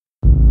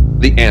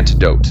The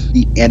antidote.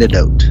 The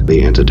antidote.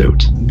 The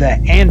antidote.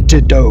 The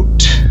antidote.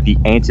 The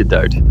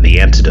antidote. The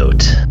antidote.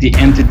 The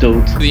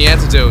antidote. The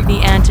antidote.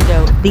 The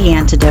antidote. The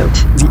antidote.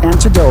 The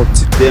antidote.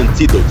 The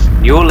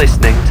antidote. You're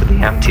listening to The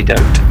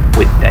Antidote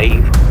with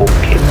Dave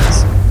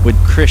Hawkins. With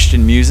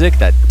Christian music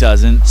that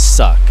doesn't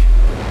suck.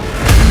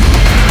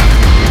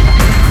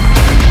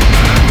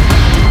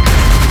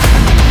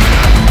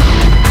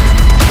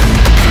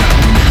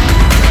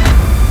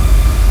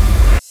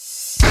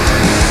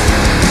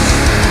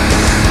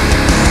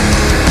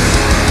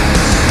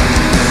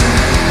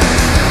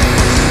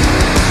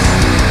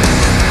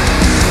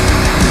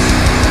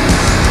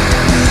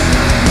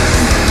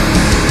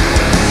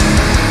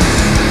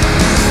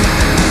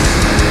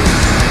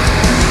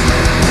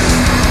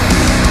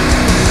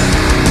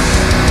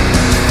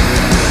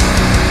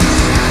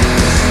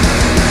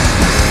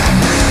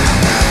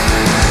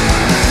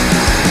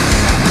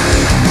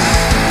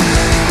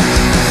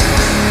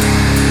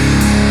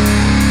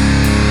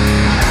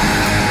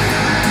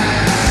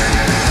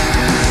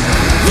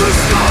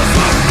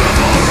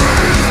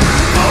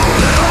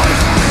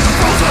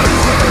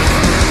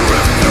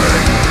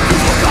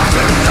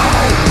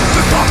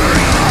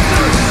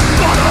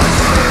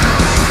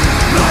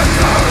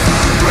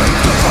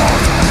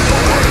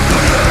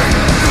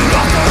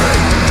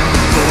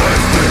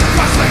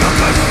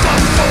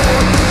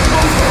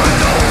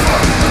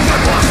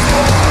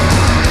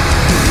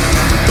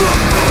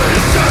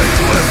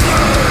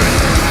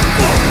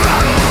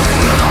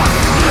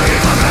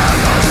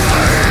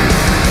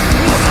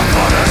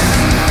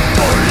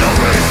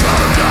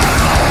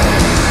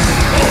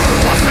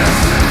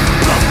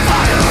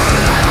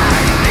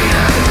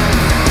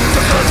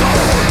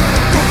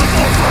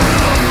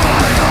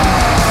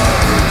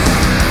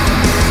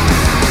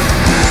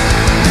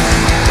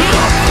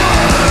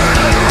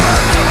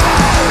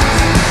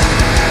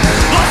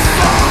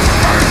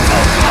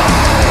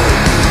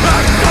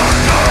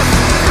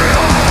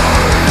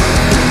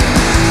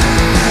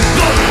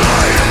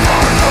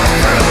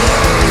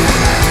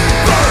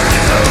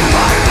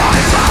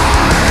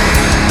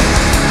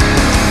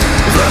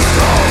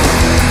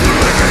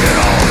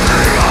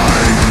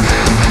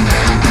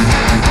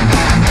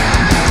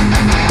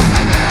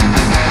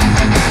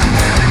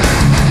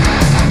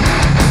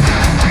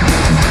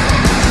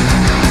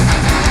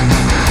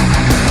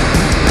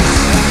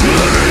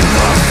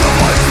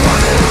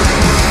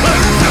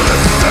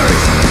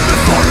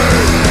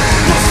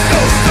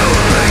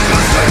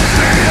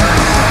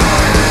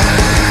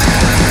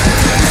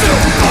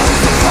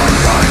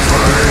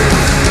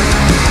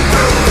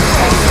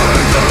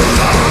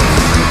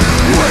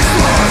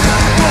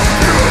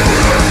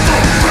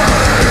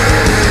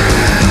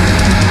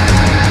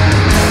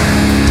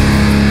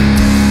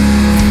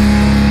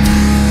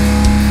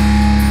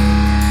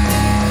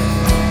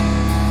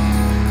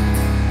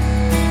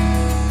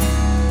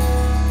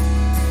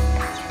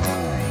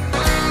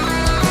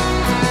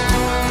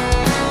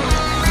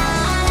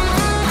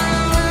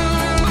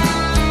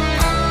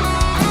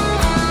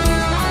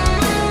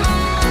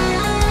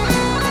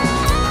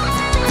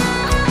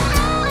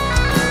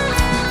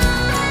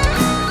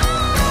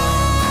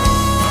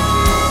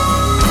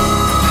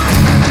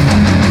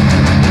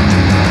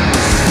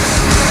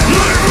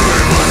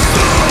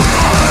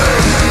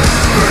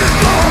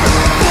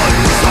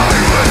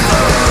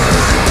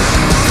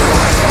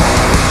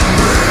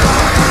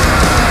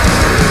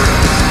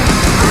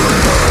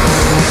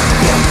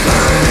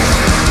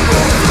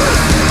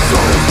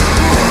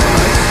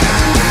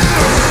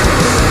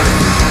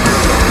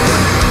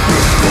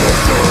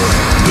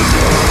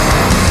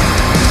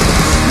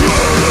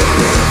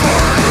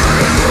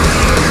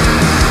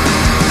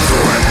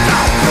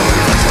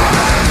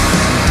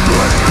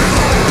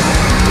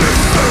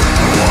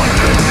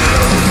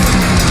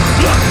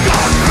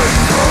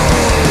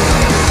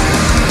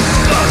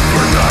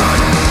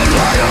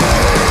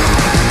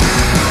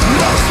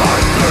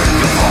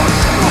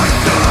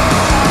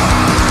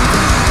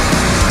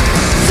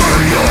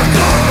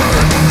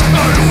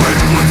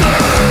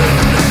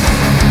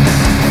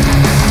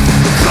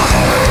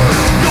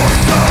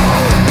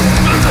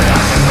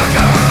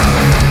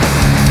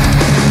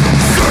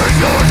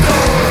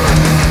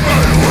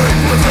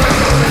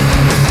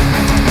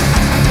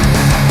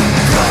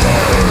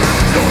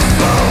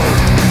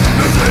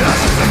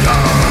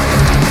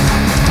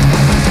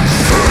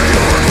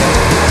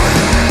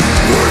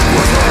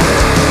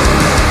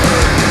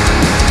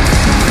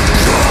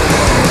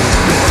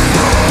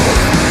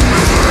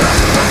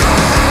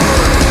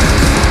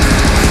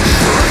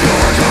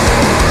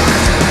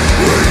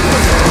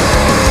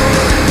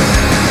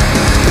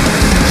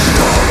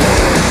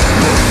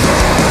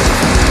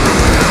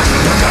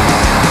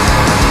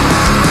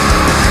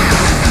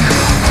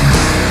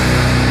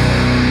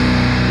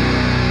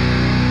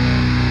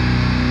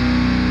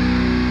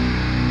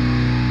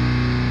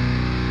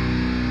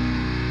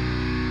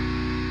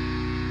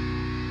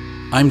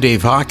 I'm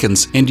Dave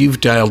Hawkins, and you've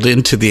dialed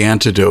into The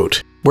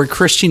Antidote, where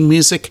Christian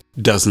music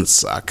doesn't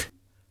suck.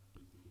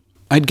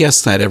 I'd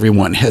guess that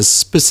everyone has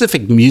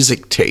specific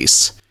music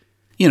tastes.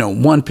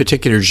 one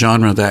particular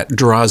genre that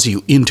draws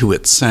you into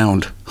its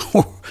sound.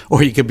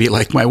 Or you could be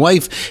like my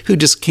wife, who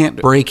just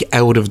can't break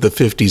out of the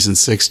 50s and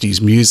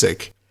 60s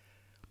music.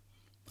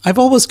 I've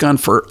always gone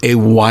for a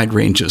wide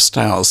range of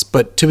styles,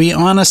 but to be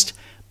honest,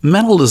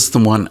 metal is the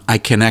one I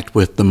connect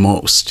with the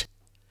most.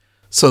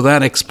 So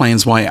that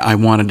explains why I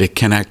wanted to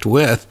connect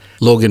with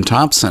Logan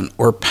Thompson,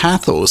 or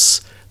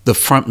Pathos, the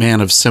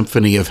frontman of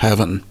Symphony of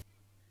Heaven.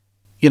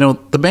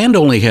 The band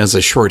only has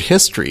a short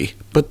history,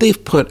 but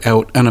they've put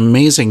out an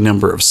amazing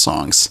number of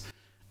songs,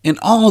 and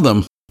all of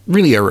them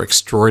really are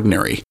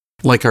extraordinary,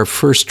 like our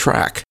first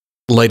track,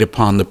 Light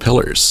Upon the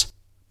Pillars.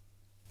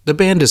 The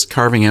band is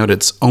carving out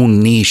its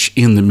own niche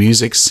in the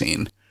music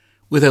scene,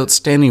 with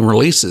outstanding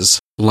releases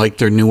like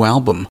their new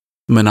album,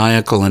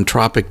 Maniacal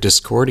Entropic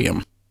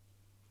Discordium.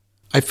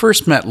 I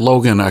first met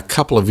Logan a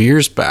couple of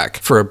years back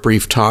for a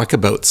brief talk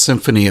about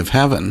Symphony of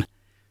Heaven.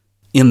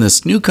 In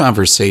this new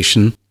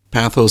conversation,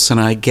 Pathos and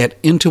I get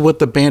into what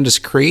the band is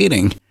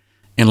creating,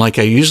 and like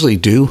I usually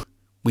do,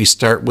 we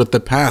start with the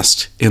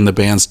past in the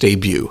band's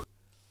debut.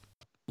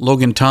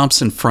 Logan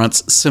Thompson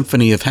fronts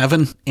Symphony of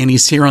Heaven, and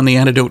he's here on The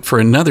Antidote for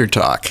another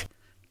talk.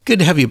 Good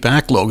to have you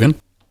back, Logan.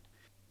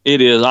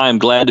 It is. I am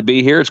glad to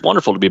be here. It's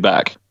wonderful to be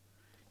back.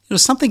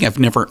 Something I've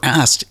never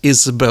asked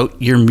is about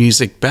your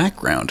music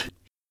background.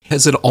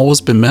 Has it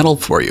always been metal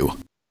for you?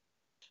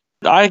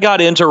 I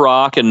got into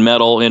rock and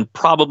metal in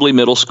probably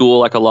middle school,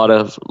 like a lot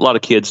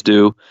of kids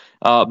do.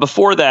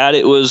 Before that,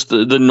 it was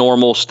the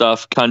normal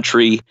stuff,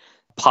 country,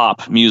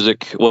 pop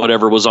music,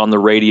 whatever was on the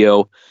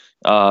radio.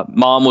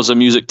 Mom was a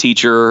music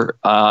teacher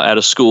at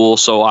a school,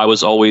 so I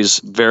was always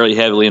very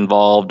heavily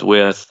involved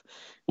with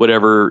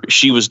whatever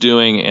she was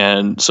doing.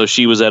 And so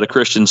she was at a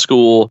Christian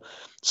school,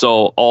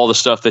 so all the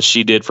stuff that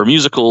she did for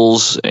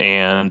musicals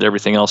and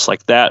everything else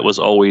like that was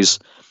always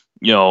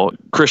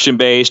Christian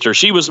based, or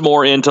she was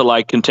more into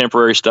like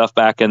contemporary stuff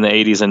back in the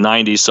 80s and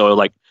 90s. So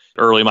like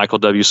early Michael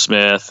W.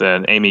 Smith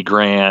and Amy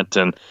Grant.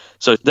 And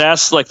so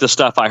that's like the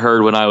stuff I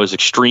heard when I was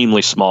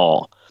extremely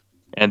small.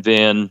 And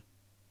then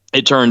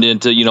it turned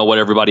into, what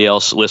everybody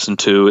else listened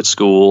to at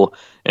school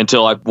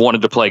until I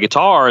wanted to play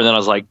guitar. And then I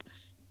was like,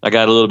 I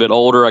got a little bit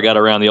older. I got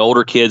around the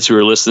older kids who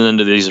were listening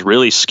to these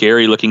really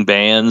scary looking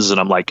bands. And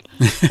I'm like,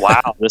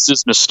 wow, this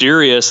is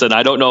mysterious. And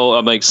I don't know,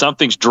 I'm like,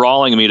 something's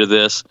drawing me to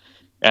this.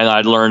 And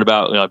I'd learned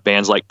about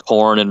bands like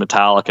Korn and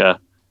Metallica,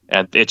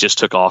 and it just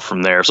took off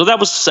from there. So that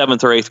was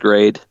 7th or 8th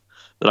grade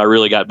that I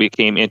really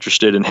became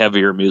interested in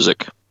heavier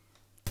music.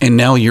 And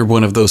now you're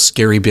one of those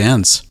scary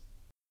bands.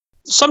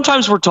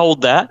 Sometimes we're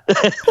told that.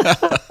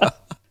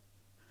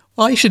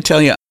 Well, I should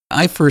tell you,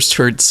 I first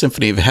heard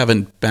Symphony of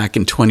Heaven back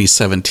in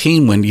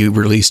 2017 when you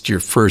released your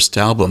first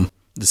album,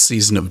 The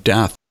Season of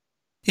Death.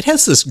 It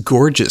has this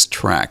gorgeous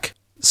track,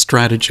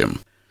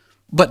 Stratagem.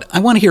 But I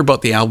want to hear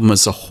about the album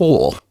as a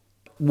whole.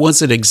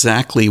 Was it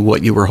exactly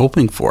what you were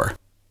hoping for?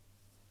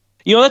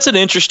 That's an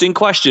interesting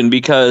question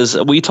because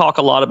we talk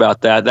a lot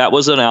about that. That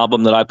was an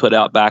album that I put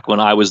out back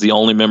when I was the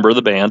only member of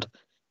the band.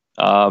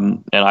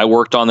 And I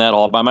worked on that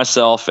all by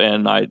myself,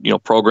 and I,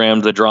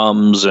 programmed the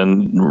drums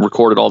and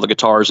recorded all the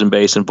guitars and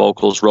bass and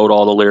vocals, wrote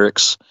all the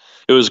lyrics.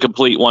 It was a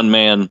complete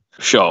one-man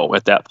show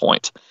at that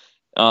point.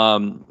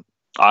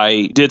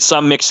 I did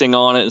some mixing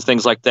on it and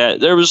things like that.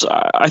 There was,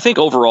 I think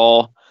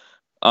overall,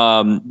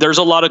 there's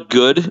a lot of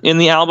good in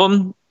the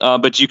album,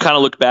 but you kind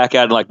of look back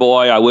at it like,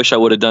 boy, I wish I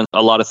would have done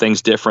a lot of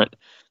things different.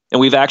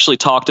 And we've actually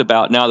talked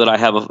about, now that I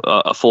have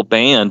a full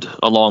band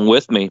along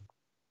with me,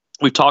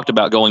 we've talked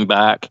about going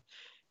back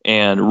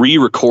and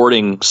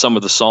re-recording some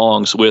of the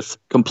songs with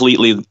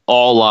completely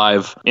all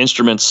live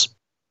instruments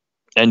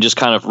and just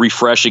kind of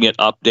refreshing it,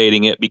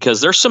 updating it, because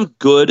there's some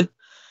good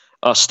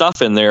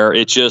stuff in there.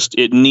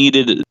 It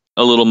needed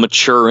a little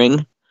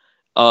maturing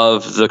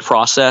of the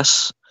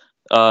process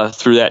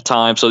through that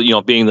time.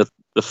 So, being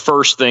the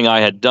first thing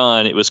I had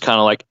done, it was kind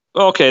of like,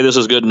 okay, this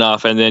is good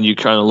enough. And then you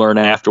kind of learn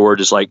afterward,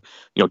 just like,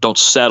 don't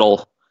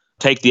settle,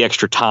 take the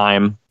extra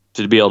time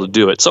to be able to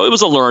do it. So it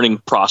was a learning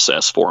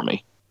process for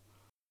me.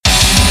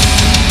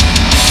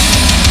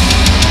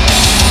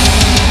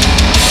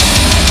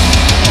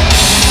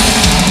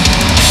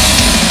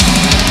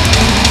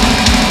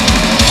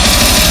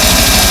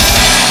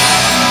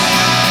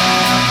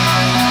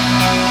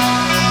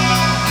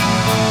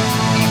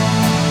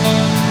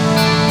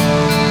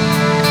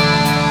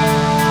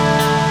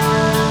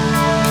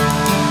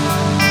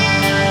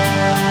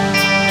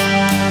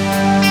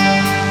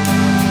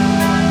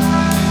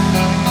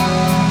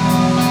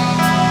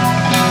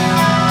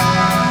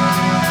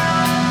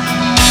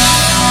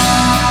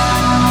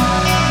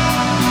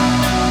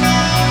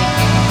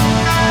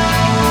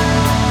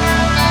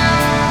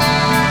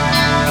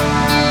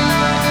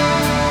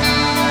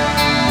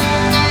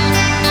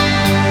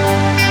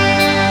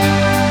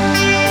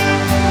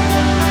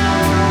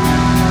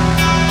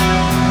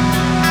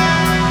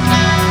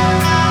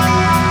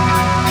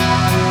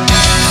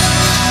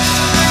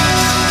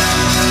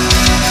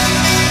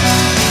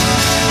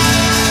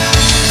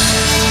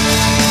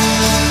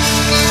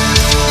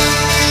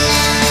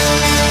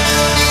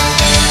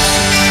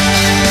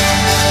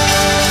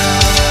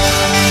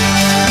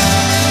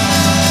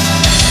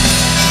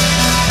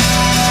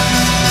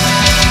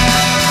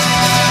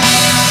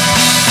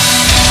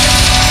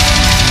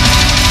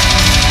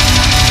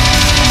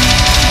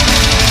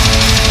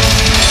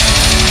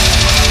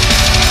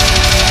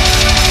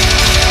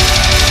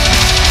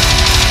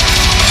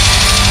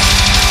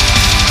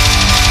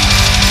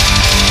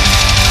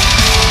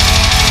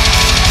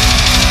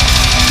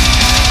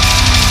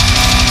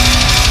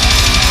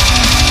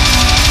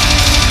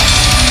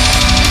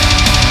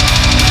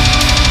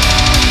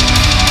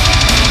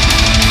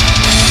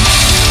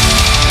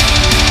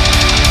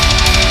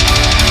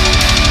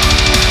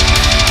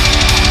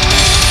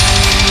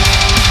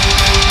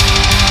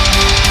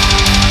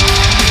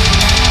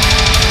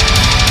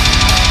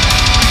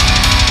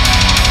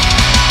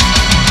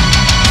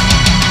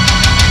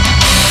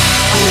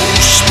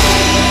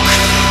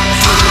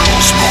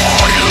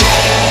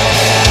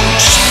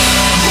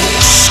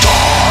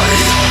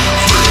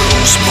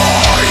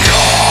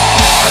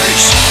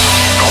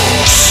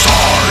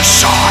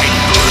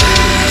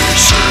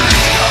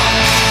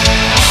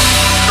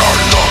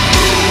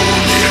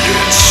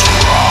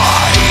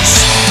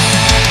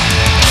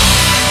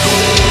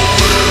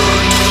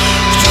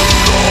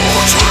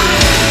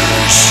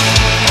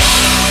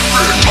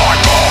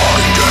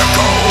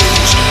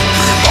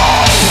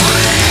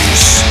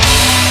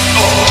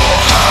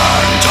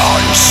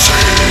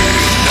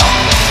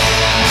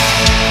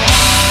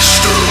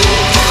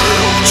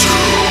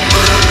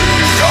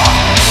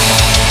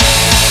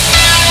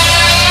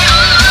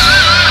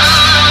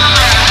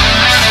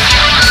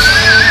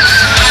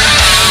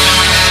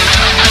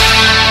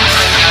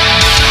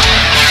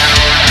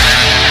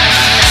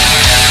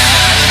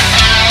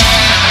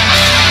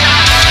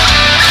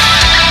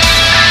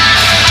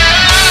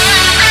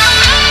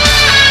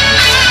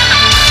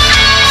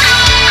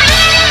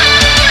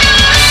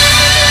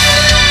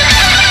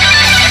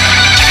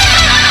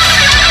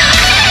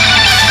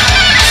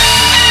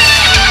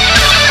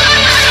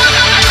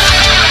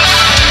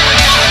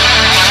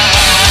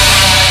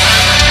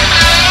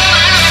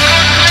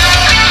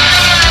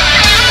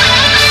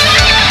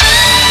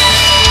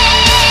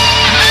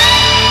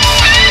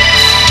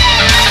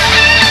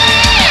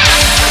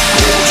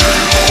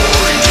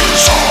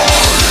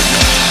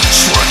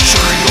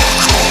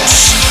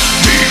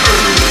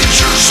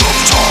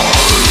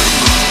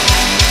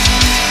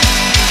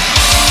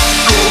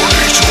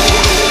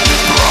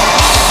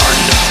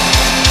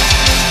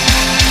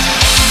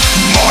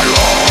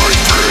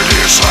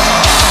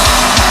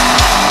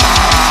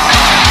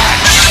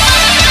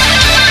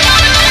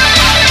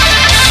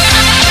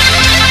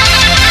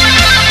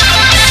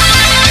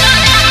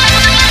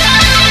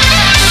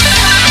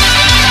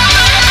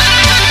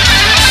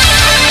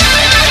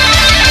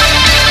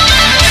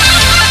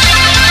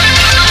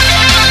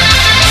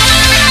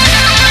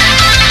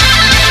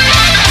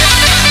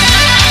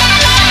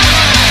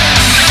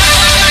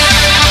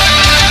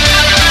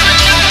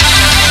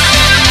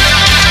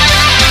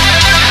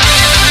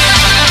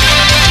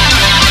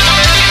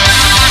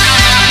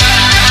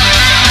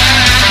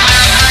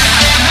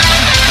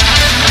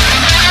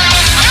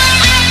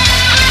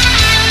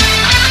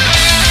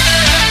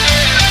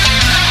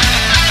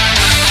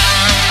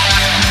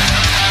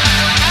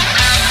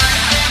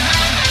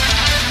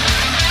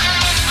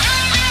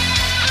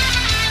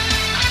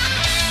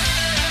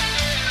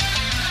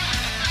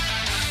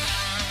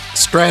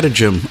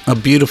 Stratagem, a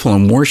beautiful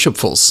and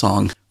worshipful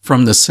song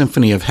from the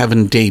Symphony of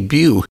Heaven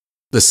debut,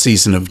 The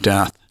Season of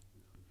Death.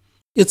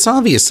 It's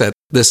obvious that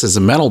this is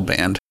a metal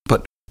band,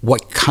 but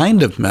what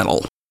kind of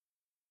metal?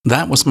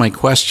 That was my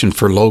question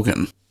for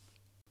Logan.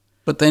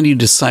 But then you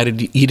decided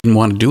you didn't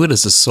want to do it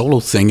as a solo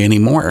thing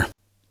anymore,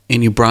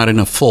 and you brought in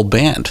a full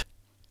band.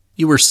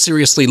 You were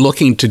seriously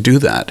looking to do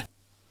that.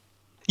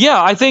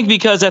 Yeah, I think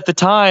because at the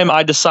time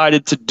I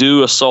decided to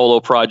do a solo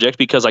project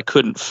because I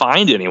couldn't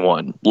find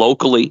anyone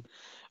locally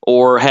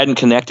or hadn't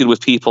connected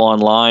with people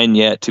online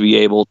yet to be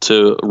able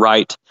to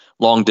write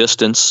long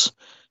distance.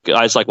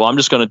 I was like, well, I'm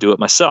just going to do it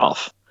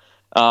myself.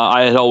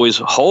 I had always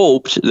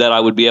hoped that I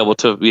would be able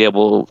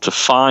to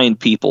find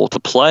people to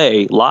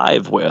play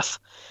live with.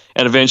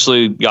 And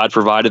eventually God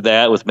provided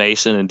that with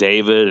Mason and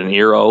David and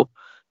Eero.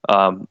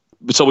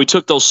 So we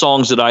took those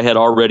songs that I had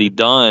already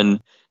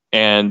done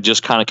and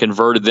just kind of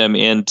converted them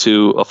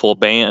into a full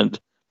band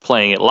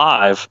playing it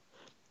live.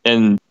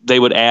 And they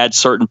would add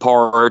certain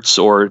parts,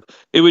 or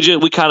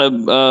we kind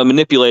of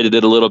manipulated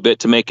it a little bit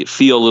to make it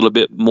feel a little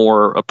bit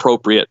more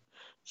appropriate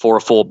for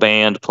a full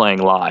band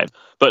playing live.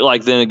 But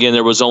like then again,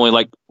 there was only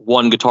like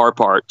one guitar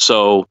part.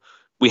 So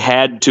we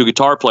had two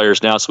guitar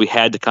players now, so we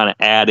had to kind of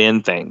add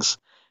in things.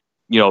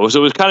 So it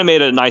was kind of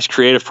made a nice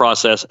creative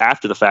process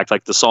after the fact.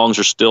 Like the songs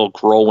are still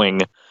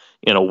growing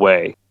in a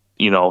way,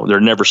 they're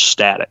never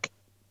static.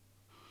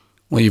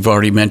 Well, you've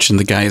already mentioned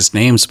the guys'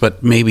 names,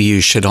 but maybe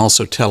you should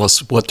also tell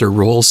us what their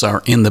roles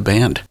are in the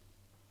band.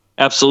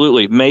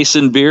 Absolutely.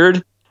 Mason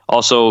Beard,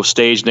 also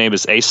stage name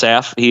is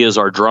Asaph. He is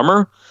our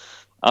drummer.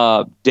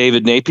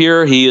 David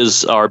Napier, he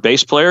is our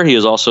bass player. He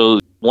is also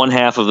one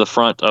half of the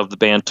front of the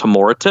band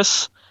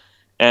Tamoritus.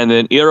 And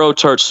then Eero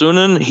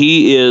Tartsunen,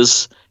 he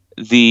is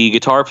the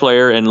guitar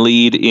player and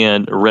lead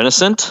in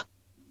Renaissance.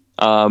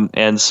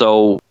 And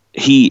so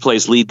he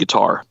plays lead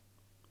guitar.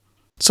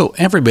 So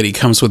everybody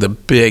comes with a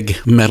big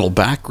metal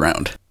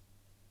background.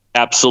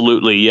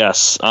 Absolutely,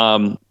 yes.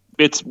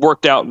 It's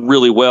worked out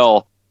really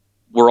well.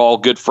 We're all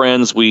good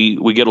friends. We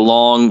get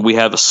along. We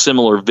have a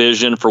similar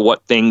vision for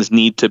what things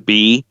need to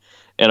be,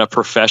 and a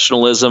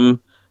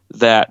professionalism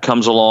that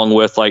comes along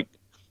with, like,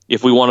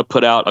 if we want to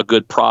put out a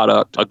good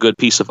product, a good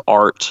piece of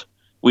art,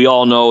 we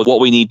all know what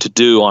we need to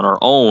do on our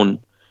own.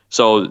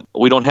 So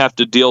we don't have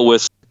to deal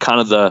with kind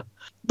of the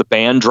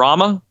band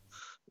drama,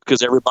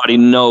 because everybody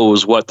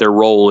knows what their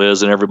role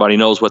is and everybody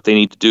knows what they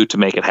need to do to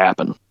make it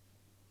happen.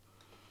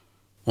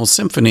 Well,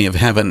 Symphony of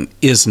Heaven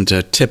isn't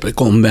a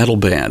typical metal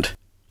band.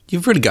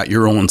 You've really got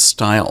your own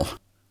style.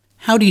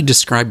 How do you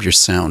describe your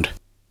sound?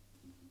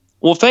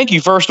 Well, thank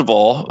you, first of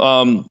all.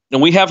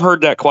 And we have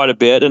heard that quite a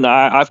bit, and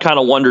I've kind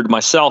of wondered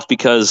myself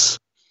because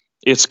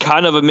it's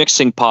kind of a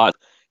mixing pot.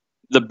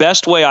 The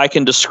best way I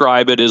can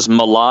describe it is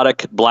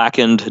melodic,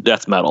 blackened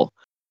death metal.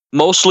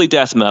 Mostly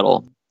death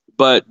metal,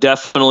 but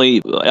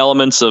definitely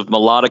elements of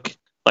melodic,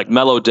 like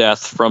mellow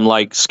death from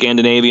like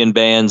Scandinavian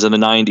bands in the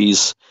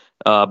 90s,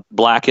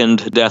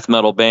 blackened death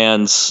metal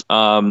bands,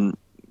 a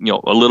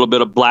little bit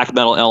of black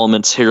metal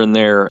elements here and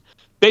there.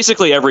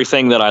 Basically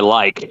everything that I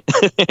like,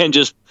 and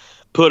just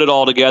put it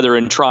all together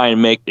and try and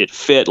make it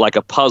fit like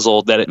a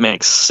puzzle, that it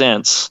makes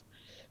sense,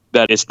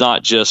 that it's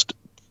not just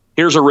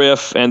here's a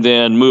riff and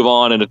then move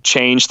on and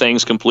change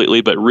things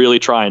completely, but really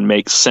try and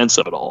make sense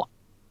of it all.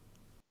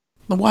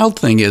 The wild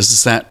thing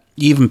is that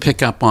you even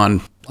pick up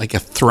on like a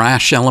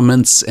thrash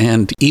elements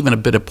and even a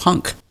bit of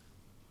punk.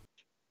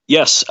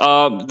 Yes,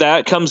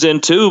 that comes in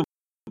too.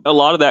 A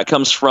lot of that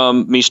comes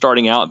from me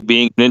starting out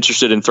being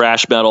interested in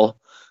thrash metal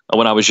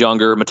when I was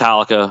younger.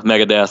 Metallica,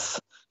 Megadeth,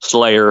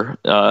 Slayer,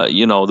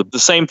 the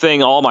same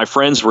thing all my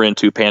friends were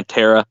into,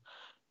 Pantera,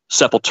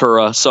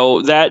 Sepultura.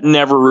 So that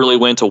never really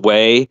went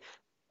away.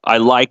 I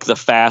like the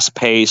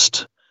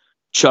fast-paced,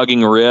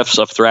 chugging riffs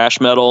of thrash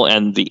metal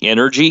and the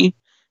energy.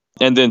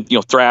 And then,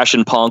 thrash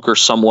and punk are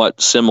somewhat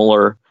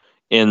similar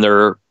in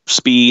their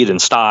speed and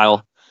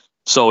style.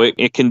 So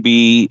it can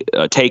be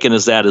taken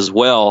as that as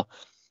well.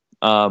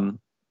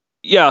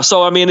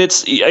 So, I mean,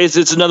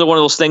 it's another one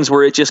of those things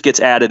where it just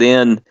gets added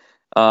in,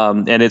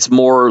 and it's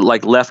more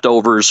like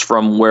leftovers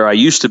from where I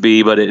used to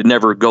be, but it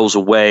never goes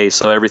away.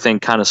 So everything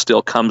kind of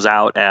still comes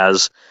out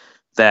as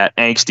that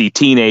angsty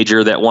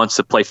teenager that wants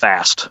to play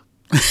fast.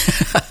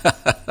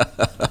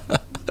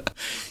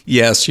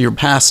 Yes, your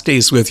past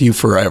stays with you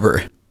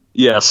forever.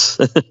 Yes.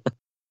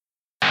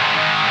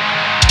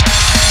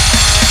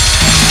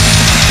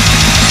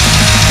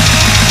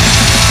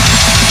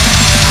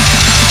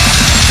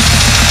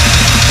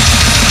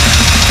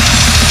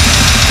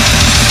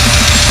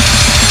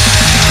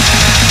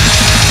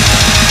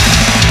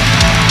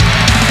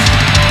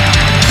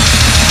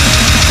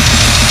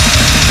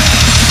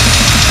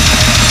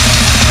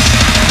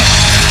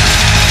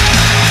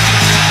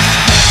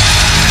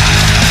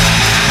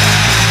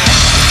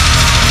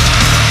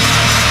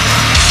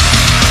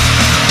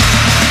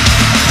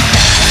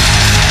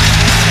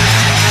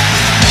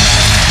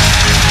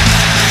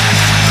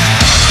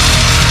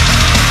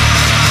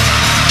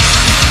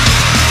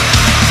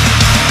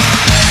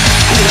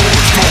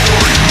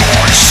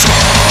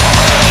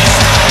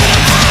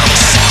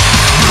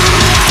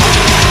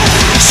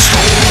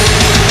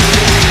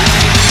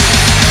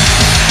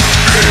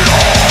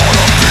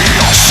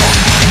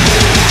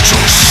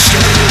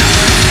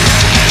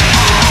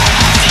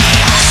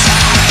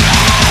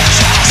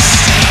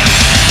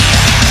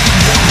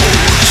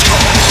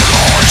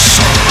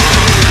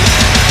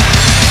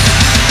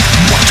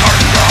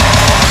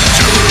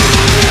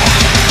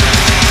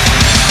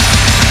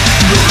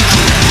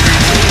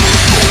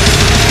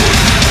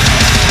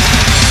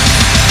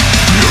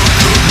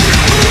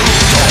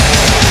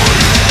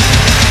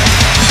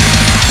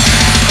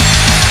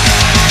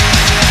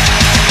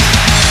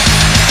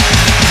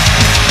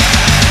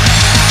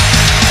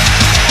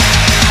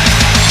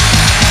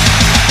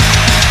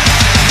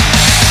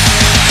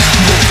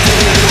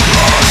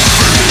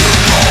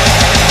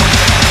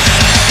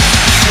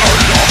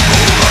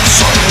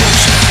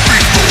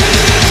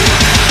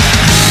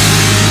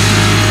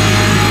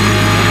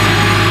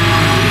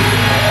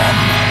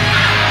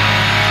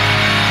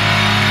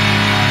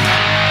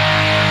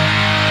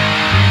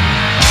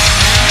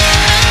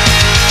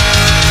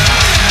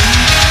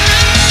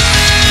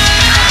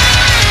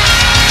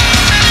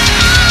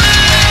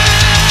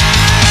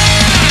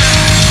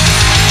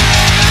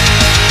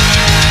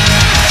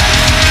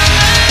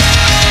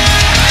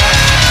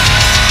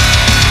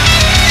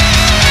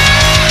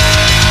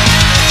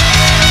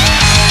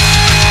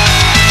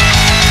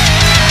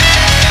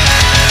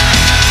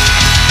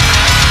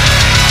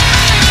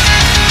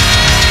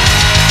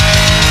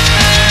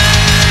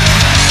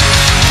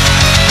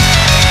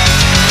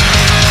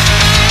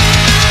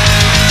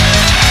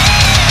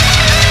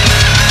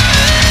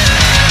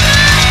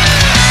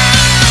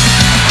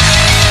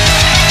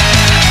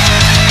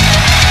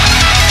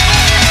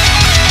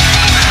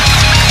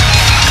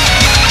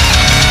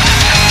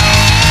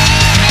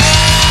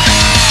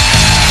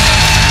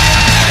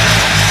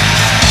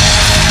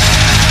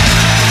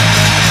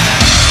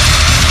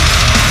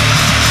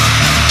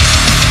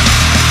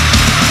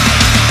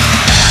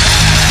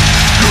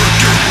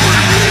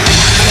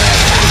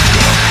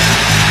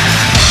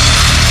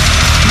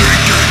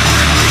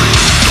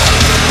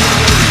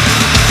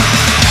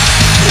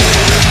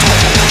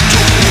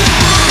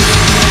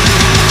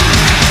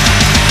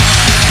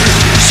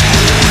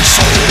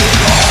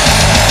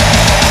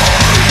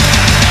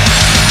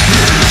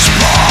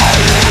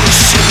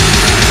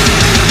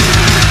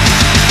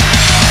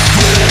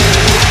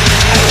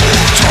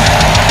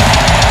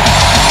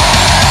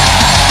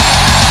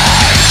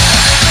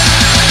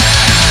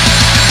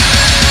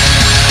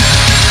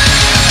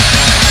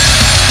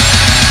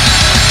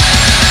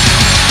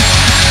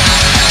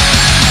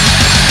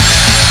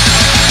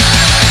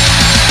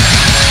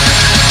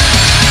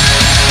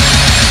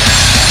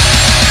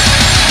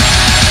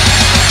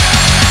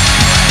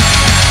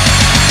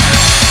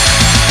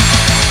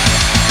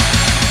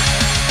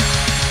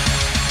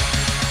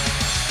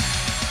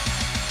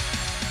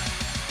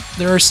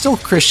 There are still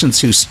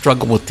Christians who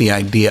struggle with the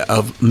idea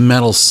of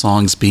metal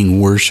songs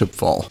being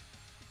worshipful.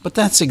 But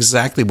that's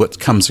exactly what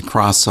comes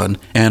across on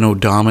Anno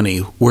Domini,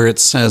 where it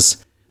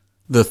says,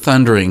 "The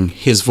thundering,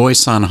 his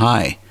voice on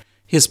high,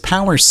 his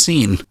power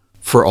seen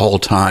for all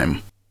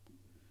time."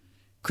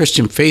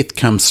 Christian faith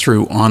comes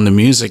through on the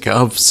music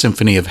of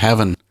Symphony of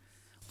Heaven.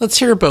 Let's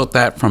hear about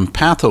that from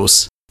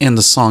Pathos and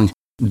the song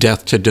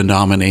Death to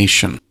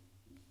Denomination.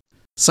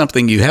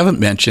 Something you haven't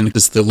mentioned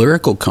is the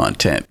lyrical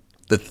content,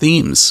 the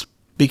themes,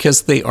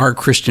 because they are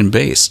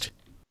Christian-based.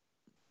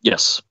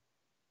 Yes.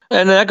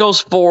 And that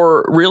goes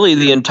for really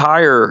the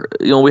entire,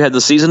 we had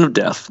the Season of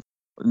Death.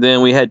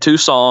 Then we had 2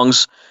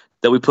 songs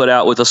that we put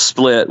out with a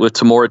split with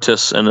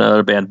Timoritus and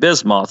another band,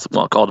 Bismuth,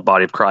 called The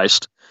Body of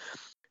Christ.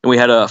 And we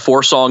had a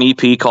 4-song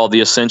EP called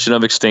The Ascension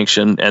of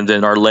Extinction, and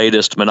then our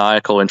latest,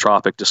 Maniacal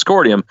Entropic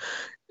Discordium.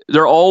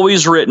 They're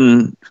always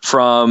written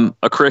from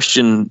a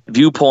Christian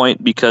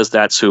viewpoint because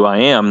that's who I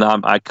am.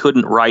 Now, I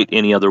couldn't write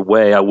any other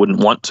way. I wouldn't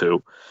want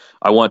to.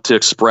 I want to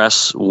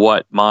express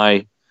what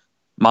my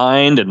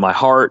mind and my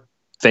heart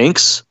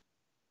thinks.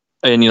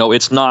 And,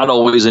 it's not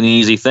always an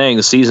easy thing.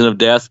 The Season of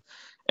Death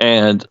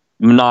and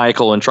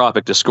Maniacal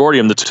Entropic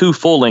Discordium, the 2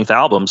 full-length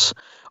albums,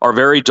 are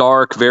very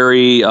dark,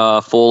 very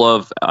full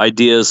of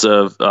ideas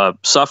of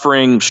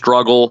suffering,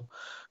 struggle,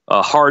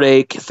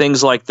 heartache,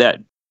 things like that.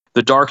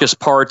 The darkest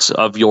parts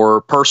of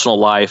your personal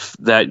life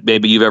that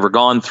maybe you've ever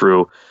gone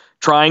through,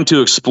 trying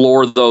to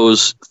explore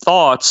those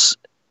thoughts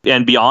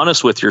and be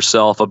honest with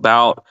yourself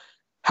about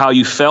how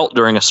you felt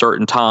during a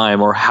certain time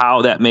or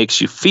how that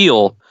makes you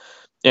feel.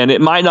 And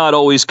it might not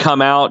always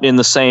come out in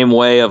the same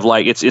way of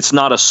like, it's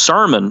not a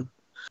sermon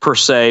per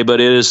se, but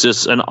it is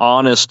just an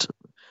honest,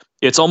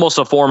 it's almost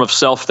a form of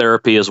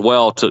self-therapy as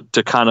well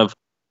to kind of,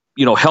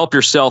 help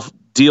yourself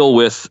deal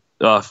with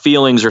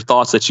feelings or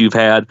thoughts that you've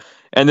had.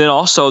 And then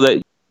also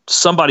that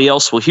somebody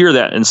else will hear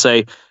that and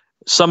say,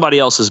 somebody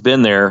else has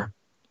been there.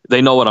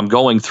 They know what I'm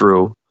going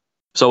through.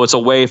 So it's a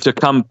way to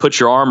come put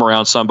your arm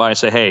around somebody and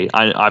say, hey,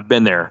 I've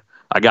been there.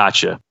 I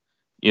got you.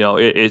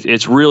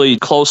 It's really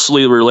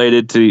closely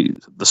related to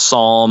the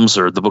Psalms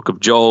or the book of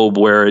Job,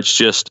 where it's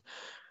just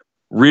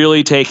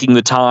really taking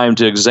the time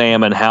to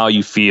examine how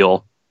you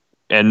feel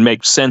and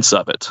make sense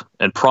of it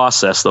and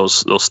process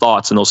those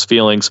thoughts and those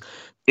feelings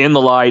in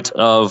the light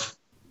of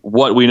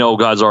what we know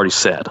God's already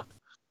said.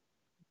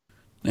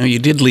 Now, you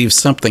did leave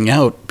something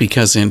out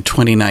because in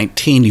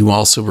 2019, you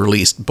also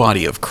released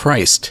Body of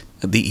Christ,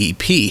 the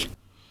EP.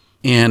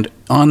 And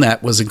on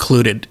that was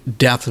included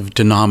Death of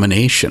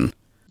Denomination.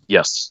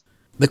 Yes.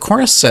 The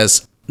chorus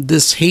says,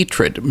 "This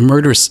hatred,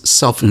 murderous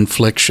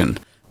self-infliction,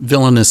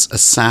 villainous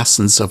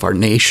assassins of our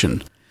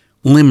nation,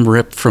 limb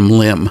ripped from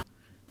limb,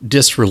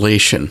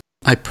 disrelation,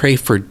 I pray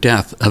for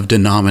death of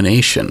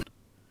denomination."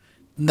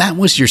 That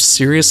was your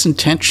serious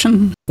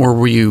intention, or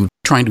were you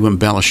trying to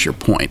embellish your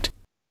point?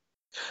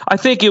 I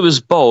think it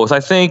was both. I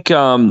think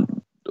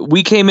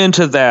we came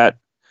into that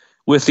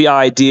with the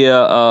idea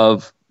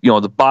of,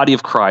 the body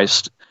of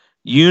Christ,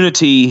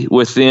 unity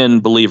within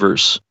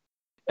believers,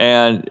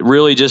 and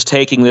really just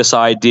taking this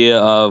idea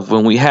of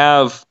when we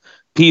have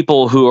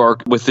people who are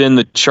within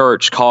the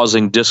church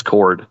causing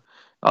discord.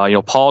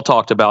 Paul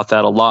talked about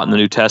that a lot in the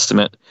New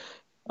Testament.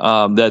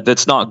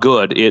 That's not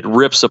good. It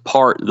rips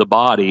apart the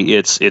body.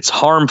 It's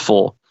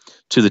harmful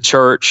to the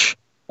church.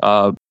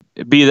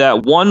 Be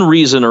that one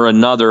reason or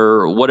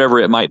another, whatever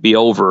it might be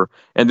over.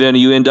 And then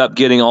you end up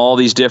getting all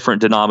these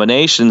different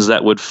denominations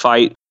that would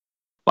fight.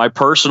 My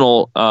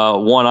personal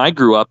one I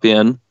grew up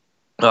in,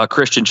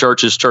 Christian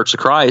churches, Church of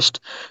Christ,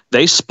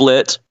 they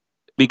split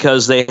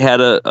because they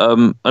had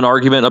an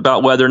argument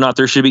about whether or not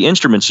there should be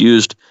instruments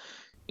used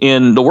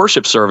in the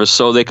worship service.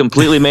 So they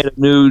completely made a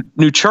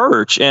new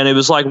church. And it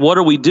was like, what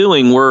are we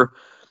doing?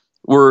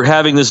 We're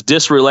having this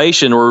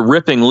disrelation. We're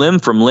ripping limb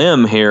from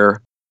limb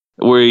here.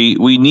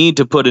 We need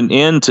to put an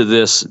end to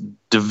this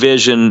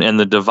division and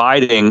the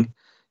dividing,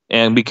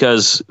 and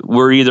because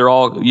we're either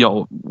all,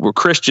 we're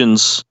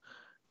Christians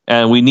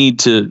and we need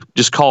to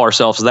just call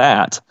ourselves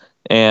that.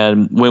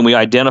 And when we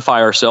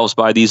identify ourselves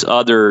by these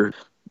other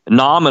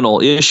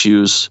nominal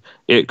issues,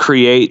 it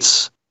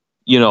creates,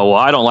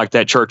 I don't like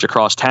that church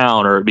across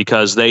town, or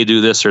because they do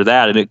this or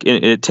that. And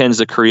it tends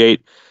to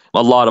create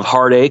a lot of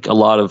heartache, a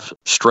lot of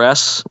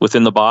stress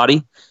within the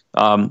body.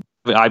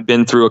 I've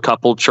been through a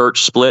couple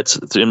church splits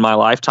in my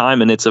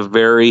lifetime, and it's a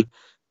very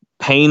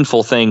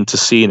painful thing to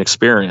see and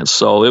experience.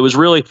 So it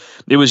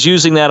was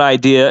using that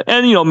idea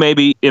and,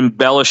 maybe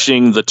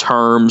embellishing the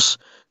terms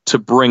to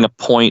bring a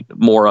point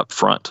more up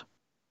front.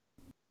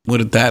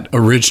 Would that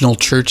original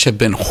church have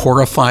been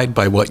horrified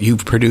by what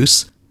you've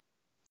produced?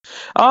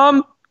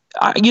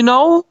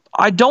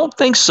 I don't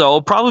think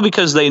so, probably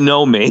because they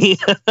know me.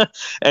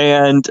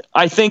 And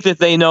I think that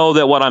they know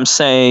that what I'm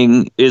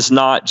saying is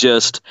not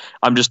just,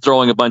 I'm just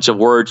throwing a bunch of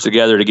words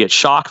together to get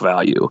shock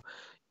value.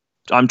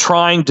 I'm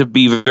trying to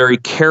be very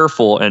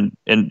careful in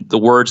the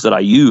words that I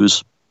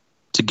use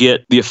to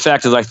get the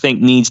effect that I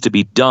think needs to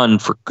be done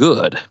for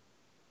good.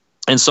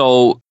 And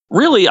so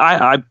really,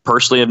 I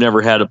personally have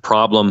never had a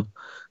problem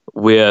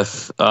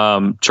with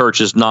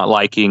churches not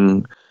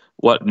liking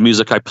what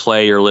music I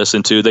play or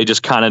listen to. They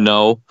just kind of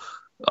know.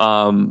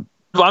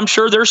 I'm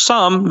sure there's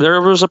some. There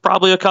was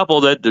probably a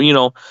couple that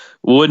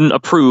wouldn't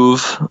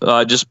approve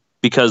just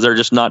because they're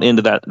just not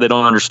into that. They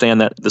don't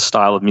understand the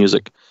style of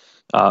music.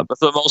 But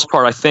for the most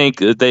part, I think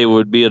that they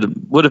would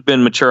have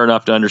been mature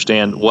enough to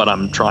understand what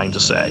I'm trying to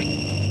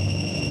say.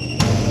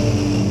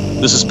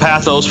 This is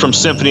Pathos from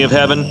Symphony of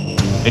Heaven,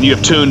 and you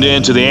have tuned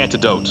in to The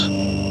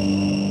Antidote.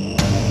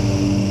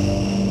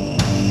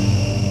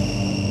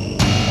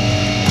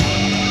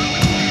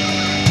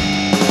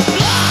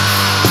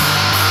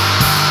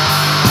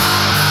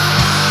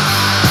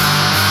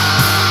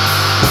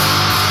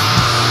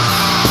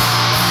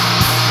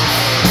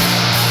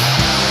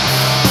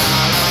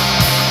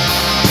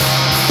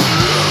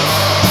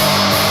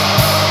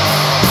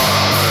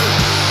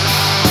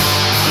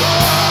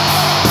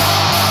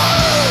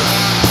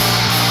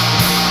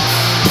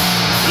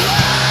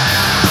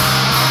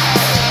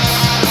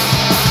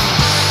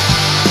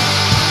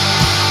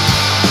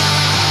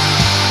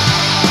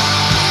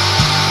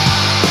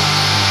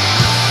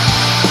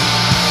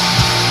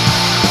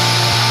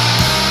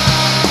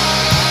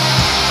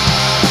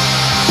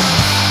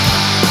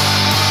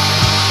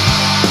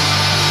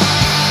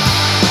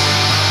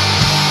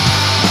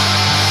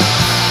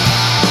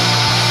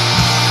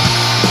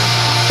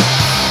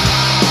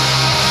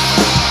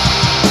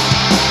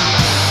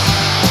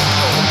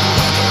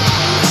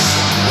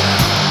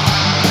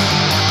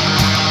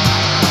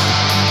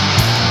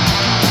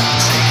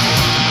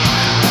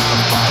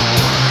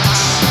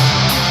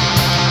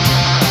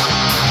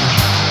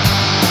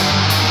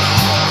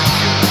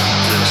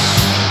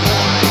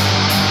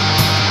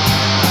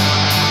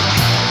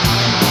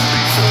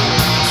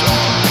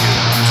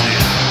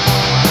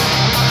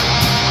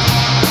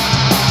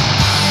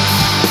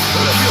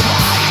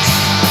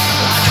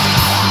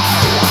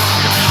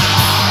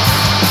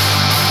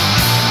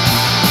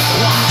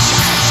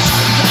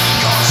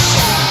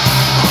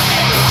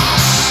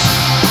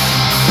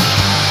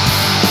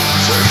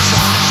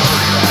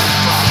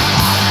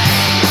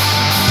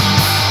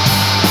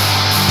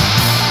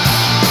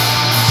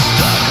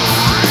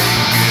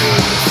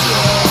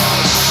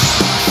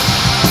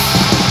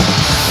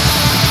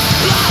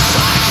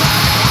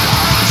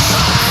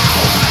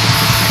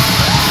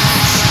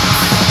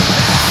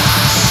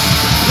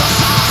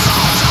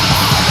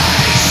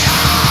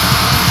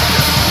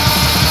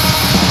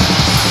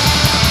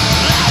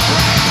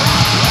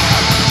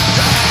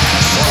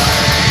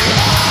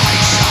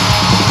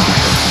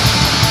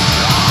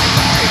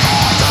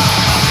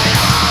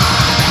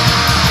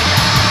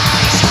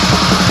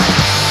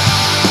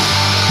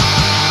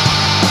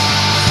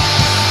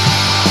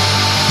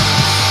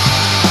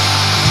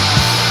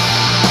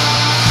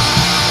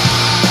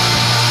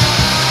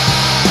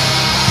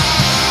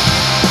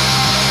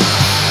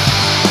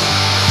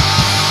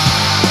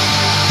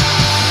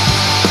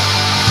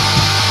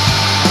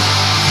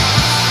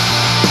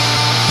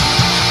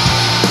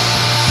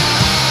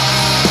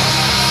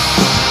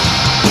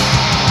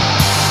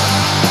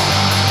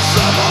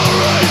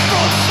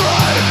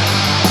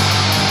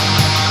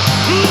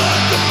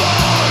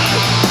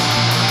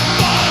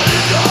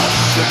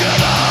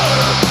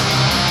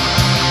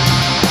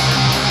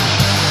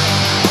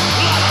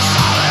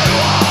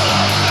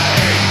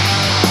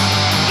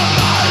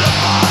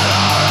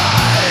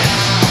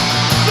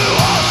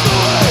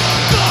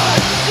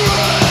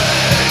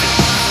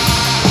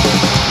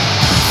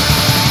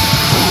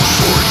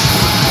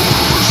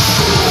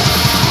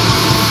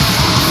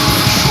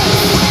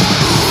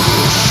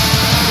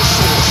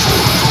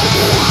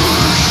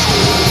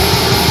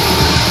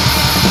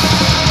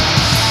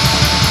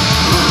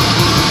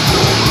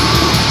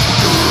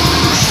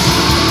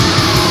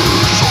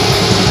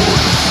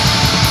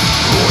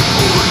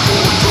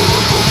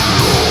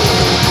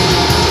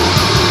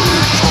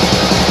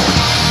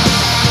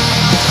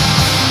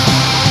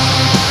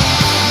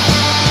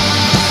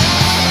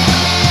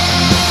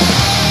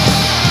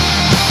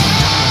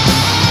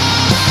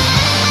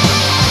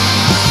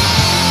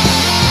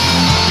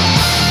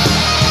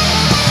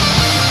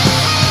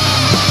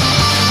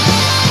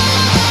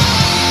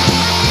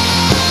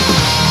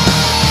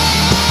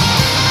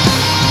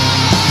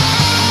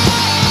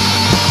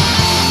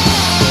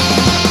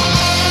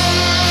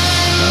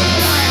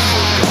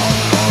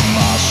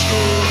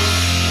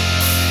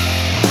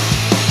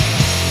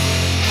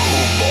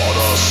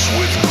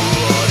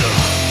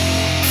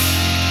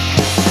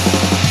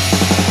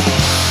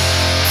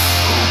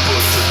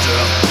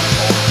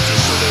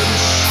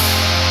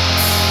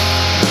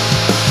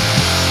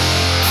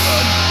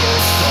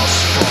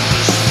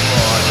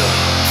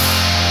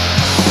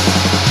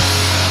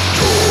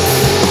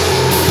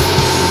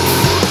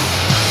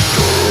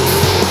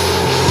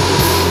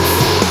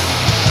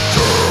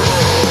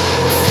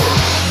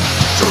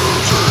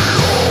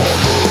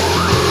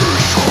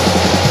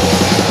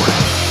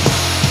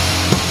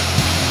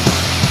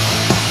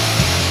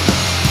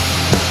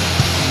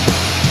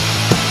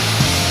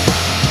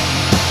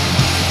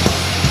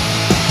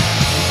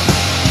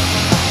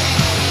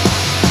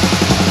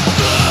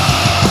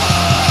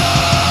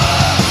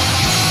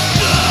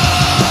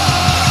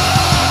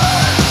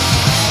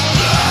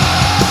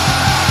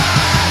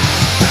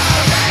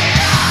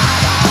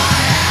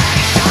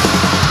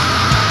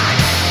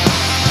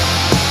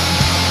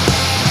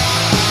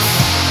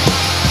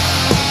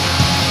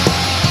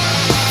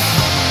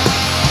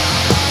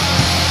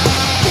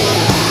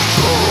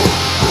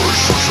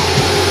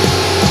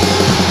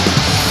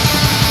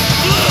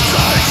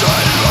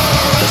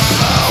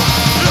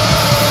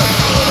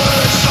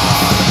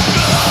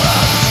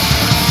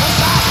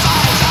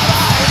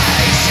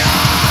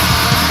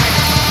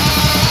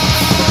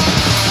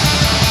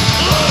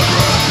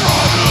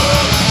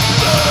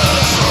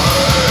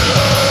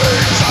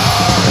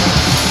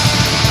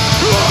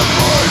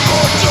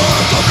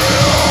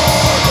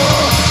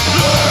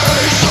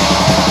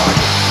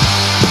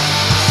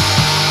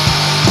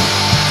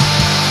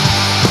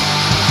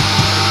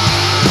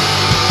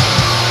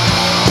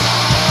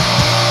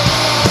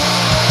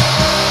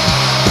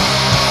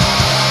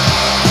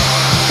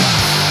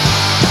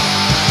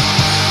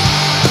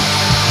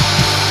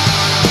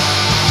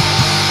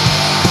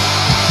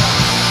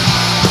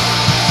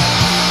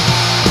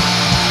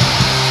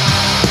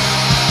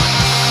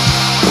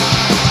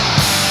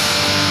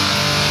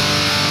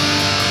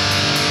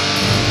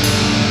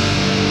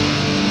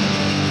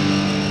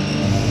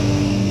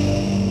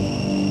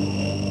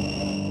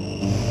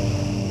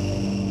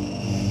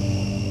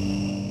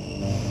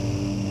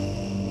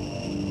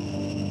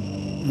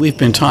 We've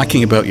been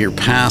talking about your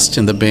past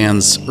in the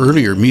band's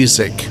earlier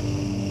music,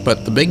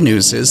 but the big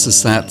news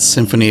is that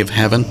Symphony of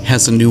Heaven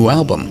has a new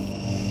album,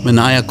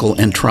 Maniacal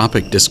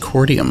Entropic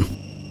Discordium.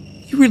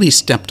 You really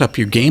stepped up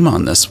your game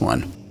on this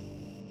one.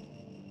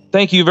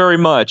 Thank you very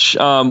much.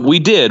 We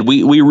did.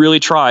 We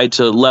really tried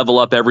to level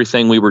up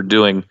everything we were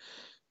doing.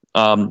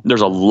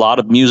 There's a lot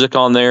of music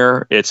on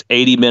there. It's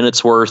 80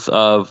 minutes worth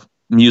of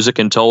music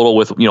in total,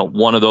 with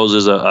one of those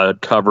is a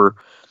cover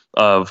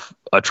of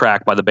a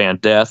track by the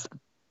band Death.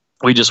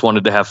 We just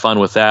wanted to have fun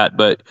with that,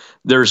 but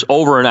there's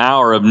over an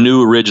hour of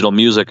new original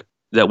music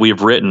that we've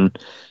written,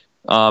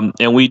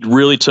 and we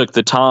really took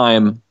the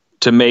time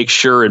to make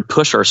sure and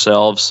push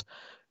ourselves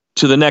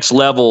to the next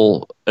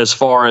level as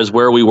far as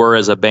where we were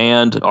as a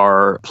band,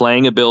 our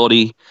playing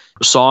ability,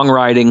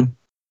 songwriting,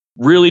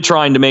 really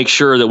trying to make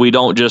sure that we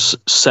don't just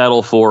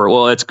settle for,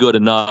 well, it's good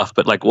enough,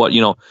 but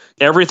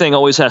everything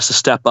always has to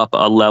step up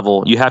a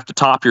level. You have to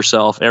top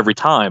yourself every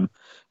time.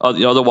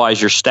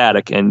 Otherwise you're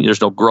static and there's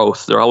no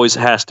growth. There always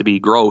has to be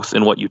growth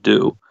in what you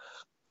do.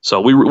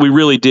 So we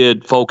really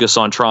did focus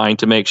on trying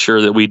to make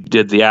sure that we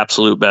did the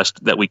absolute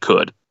best that we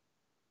could.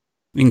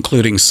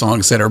 Including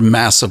songs that are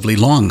massively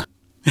long.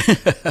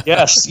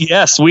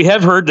 Yes, we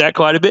have heard that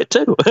quite a bit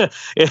too.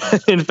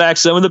 In fact,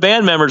 some of the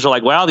band members are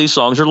like, wow, these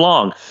songs are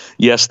long.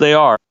 Yes, they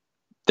are.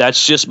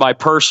 That's just my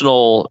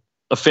personal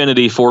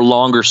affinity for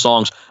longer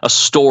songs. A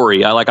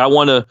story. I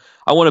want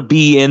to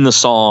be in the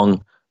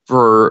song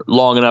for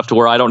long enough to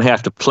where I don't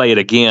have to play it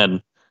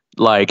again.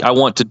 Like, I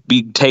want to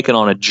be taken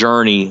on a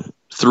journey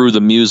through the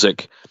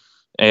music.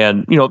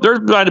 And, there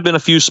might have been a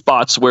few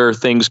spots where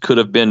things could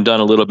have been done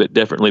a little bit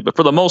differently, but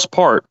for the most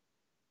part,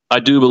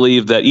 I do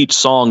believe that each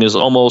song is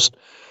almost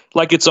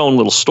like its own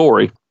little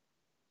story.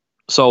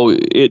 So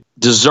it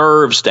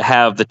deserves to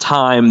have the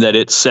time that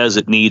it says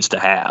it needs to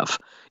have.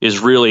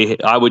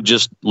 I would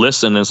just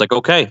listen and it's like,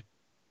 okay,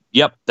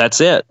 yep, that's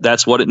it.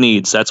 That's what it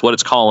needs. That's what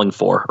it's calling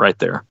for right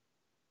there.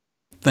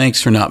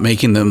 Thanks for not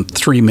making them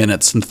 3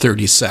 minutes and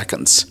 30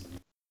 seconds.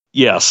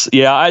 Yes.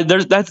 Yeah.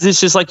 It's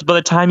just like by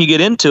the time you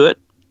get into it,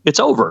 it's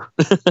over.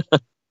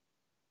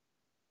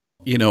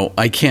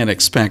 I can't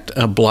expect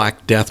a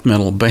black death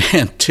metal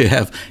band to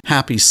have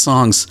happy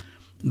songs,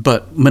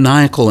 but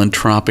Maniacal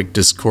Entropic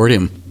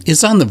Discordium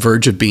is on the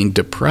verge of being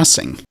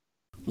depressing.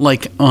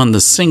 Like on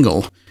the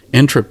single,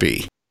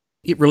 Entropy,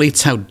 it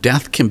relates how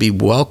death can be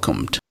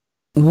welcomed.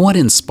 What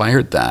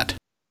inspired that?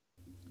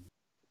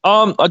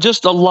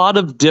 Just a lot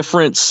of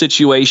different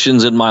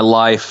situations in my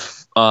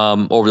life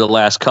over the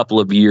last couple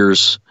of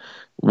years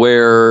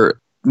where,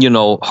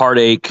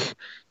 heartache,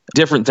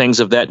 different things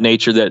of that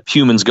nature that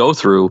humans go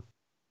through.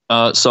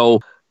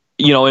 So,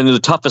 in the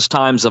toughest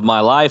times of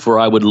my life where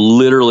I would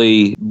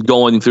literally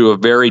going through a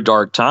very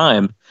dark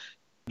time,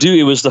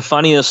 it was the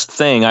funniest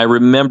thing. I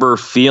remember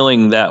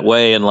feeling that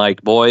way and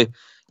like, boy,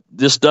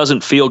 this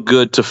doesn't feel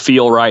good to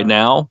feel right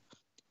now,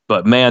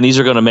 but man, these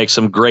are going to make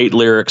some great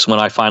lyrics when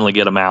I finally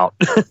get them out.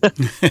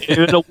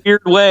 In a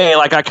weird way,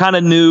 like I kind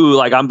of knew,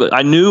 like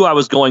I knew I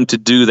was going to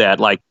do that.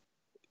 Like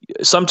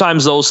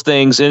sometimes those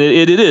things, and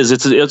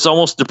it's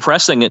almost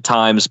depressing at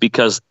times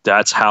because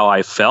that's how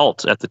I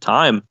felt at the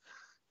time.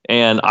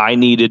 And I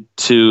needed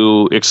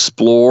to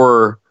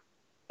explore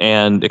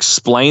and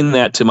explain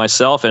that to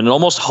myself and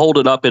almost hold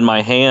it up in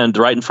my hand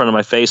right in front of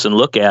my face and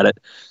look at it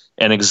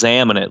and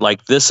examine it.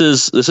 Like, this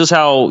is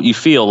how you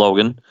feel,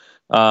 Logan.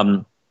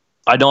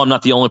 I know I'm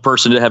not the only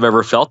person to have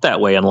ever felt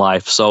that way in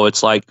life. So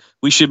it's like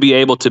we should be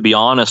able to be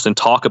honest and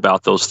talk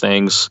about those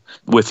things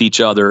with each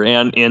other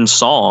and in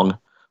song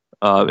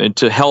and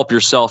to help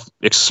yourself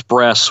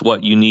express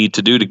what you need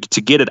to do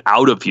to get it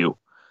out of you.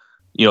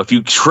 If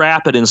you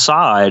trap it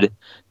inside,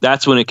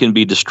 that's when it can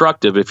be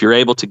destructive. If you're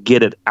able to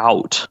get it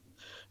out,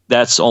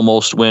 that's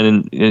almost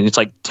when it's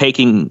like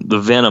taking the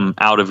venom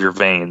out of your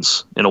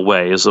veins, in a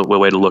way, is a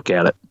way to look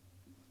at it.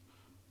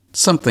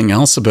 Something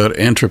else about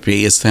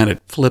Entropy is that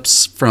it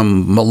flips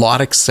from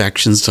melodic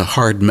sections to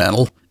hard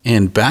metal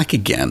and back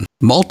again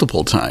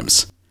multiple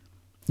times.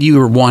 You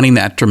were wanting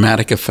that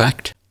dramatic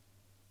effect?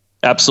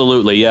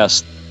 Absolutely,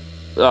 yes.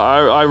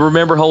 I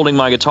remember holding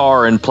my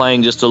guitar and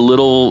playing just a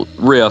little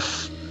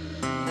riff,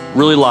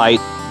 really light.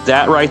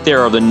 That right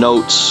there are the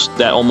notes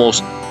that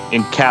almost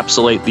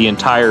encapsulate the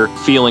entire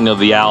feeling of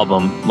the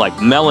album,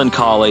 like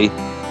melancholy,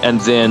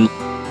 and then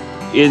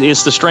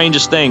it's the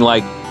strangest thing,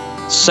 like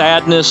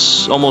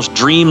sadness, almost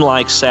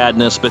dreamlike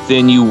sadness, but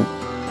then you,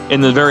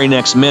 in the very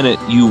next minute,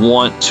 you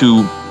want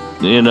to,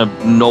 in a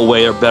no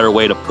way or better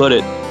way to put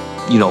it,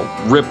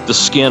 rip the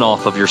skin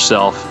off of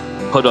yourself,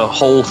 put a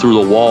hole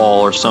through the wall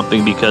or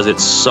something, because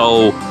it's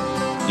so,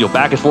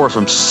 back and forth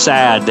from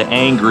sad to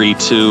angry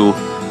to,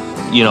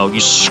 you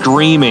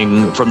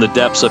screaming from the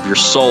depths of your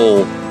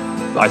soul.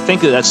 I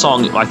think that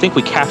song,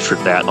 we captured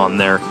that on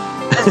there.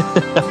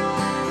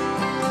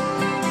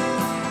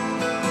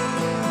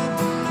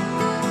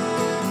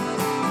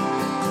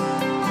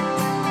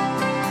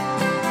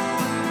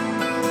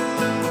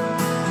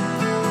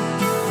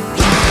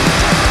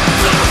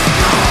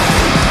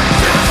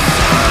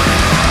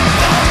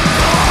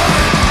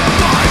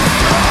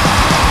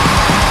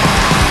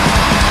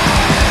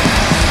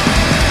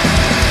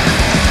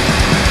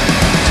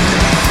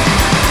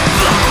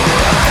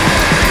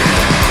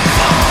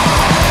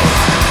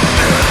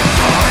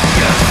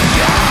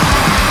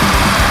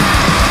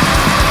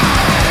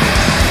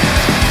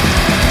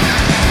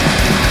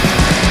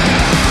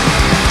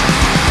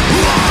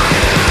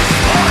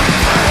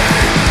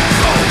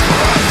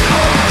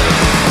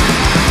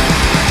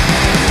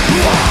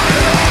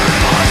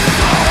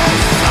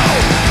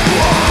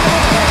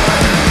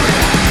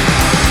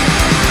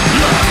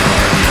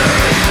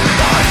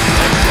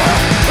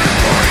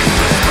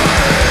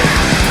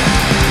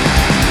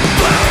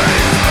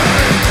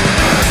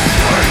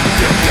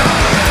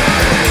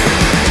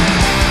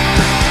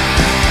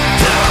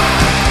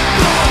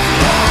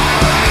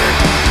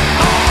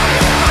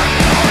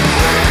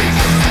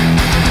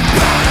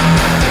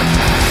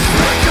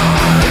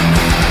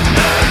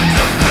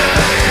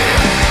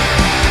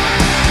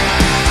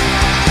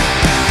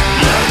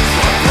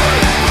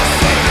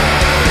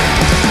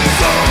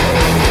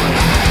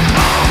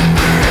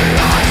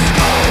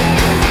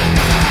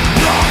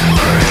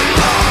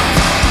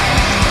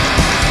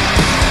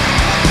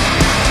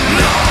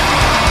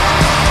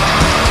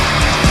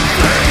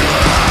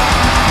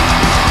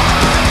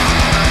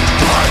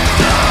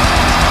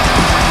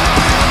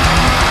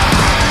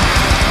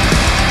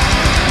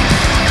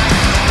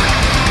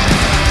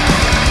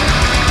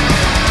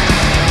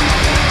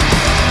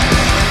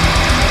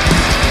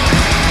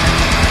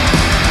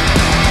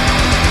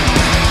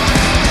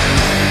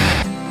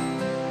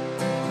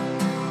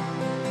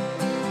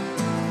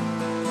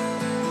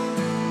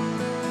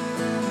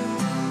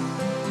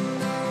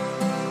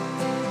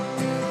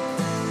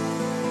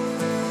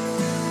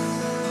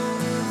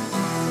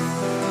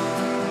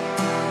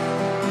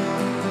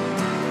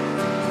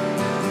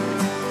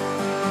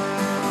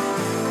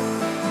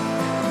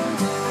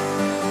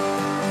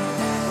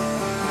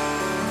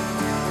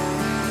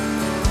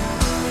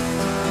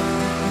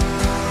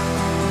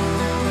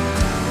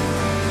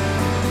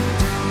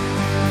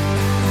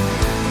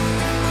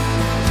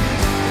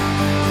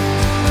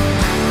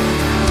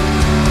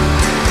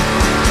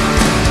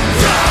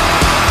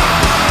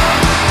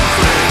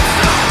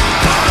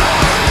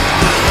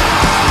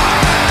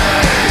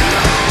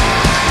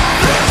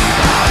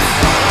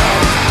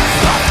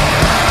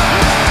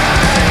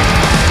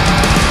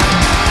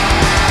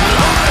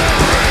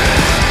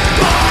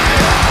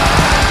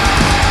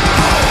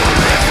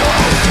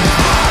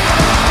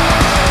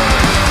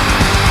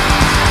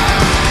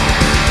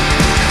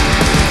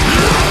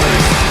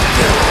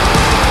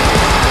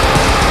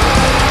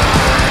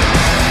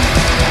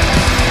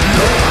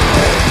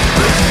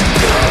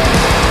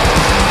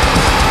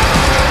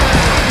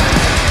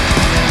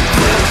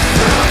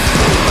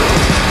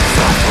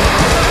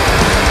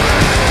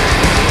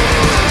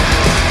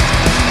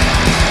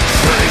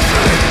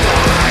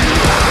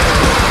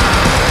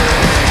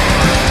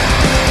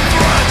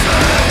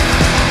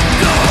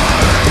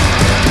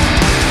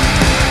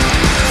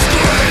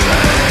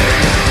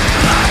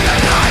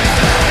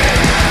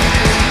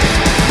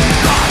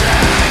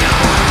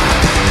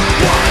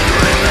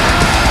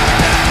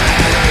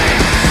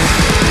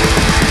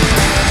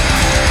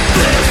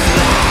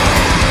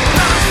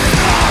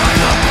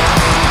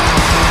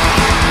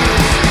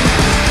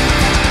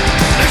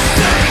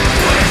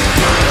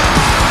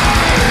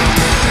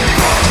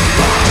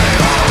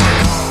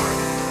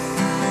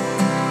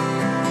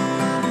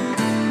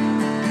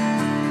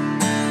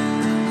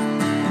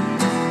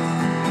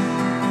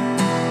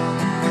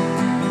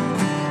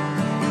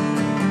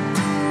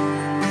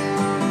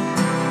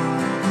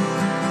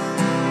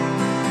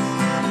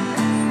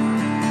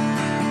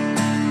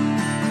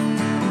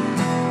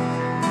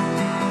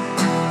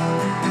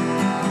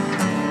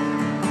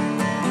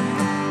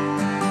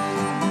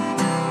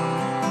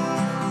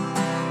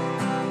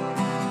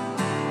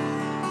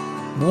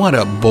 What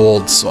a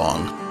bold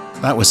song.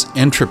 That was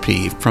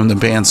Entropy from the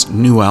band's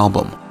new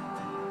album.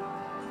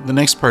 The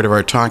next part of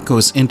our talk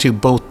goes into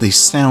both the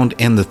sound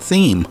and the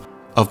theme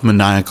of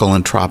Maniacal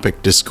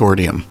Entropic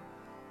Discordium.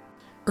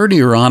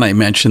 Earlier on, I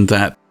mentioned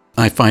that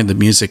I find the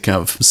music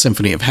of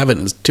Symphony of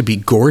Heaven to be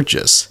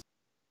gorgeous.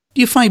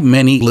 Do you find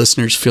many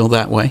listeners feel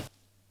that way?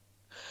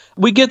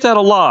 We get that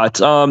a lot.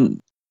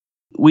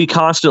 We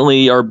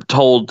constantly are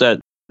told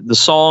that the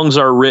songs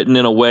are written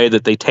in a way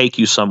that they take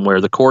you somewhere.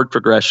 The chord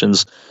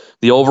progressions,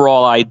 the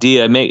overall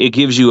idea, it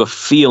gives you a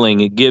feeling.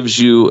 It gives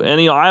you,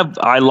 and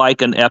I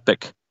like an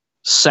epic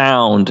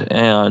sound,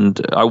 and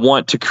I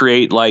want to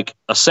create like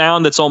a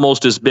sound that's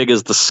almost as big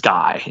as the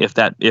sky.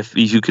 If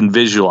you can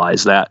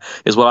visualize that,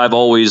 is what I've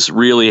always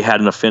really had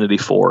an affinity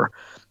for.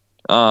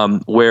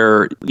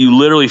 Where you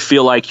literally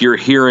feel like you're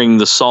hearing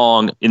the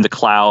song in the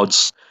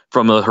clouds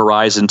from the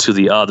horizon to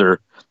the other,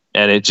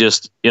 and it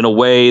just in a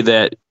way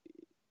that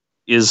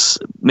is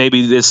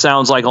maybe this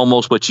sounds like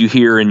almost what you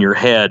hear in your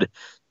head.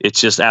 It's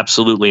just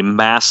absolutely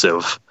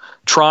massive.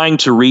 Trying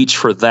to reach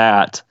for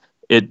that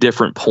at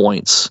different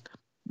points,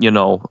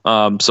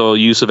 so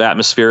use of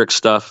atmospheric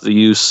stuff, the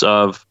use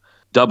of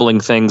doubling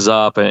things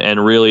up,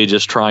 and really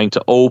just trying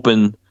to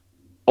open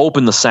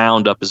the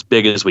sound up as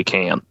big as we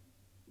can.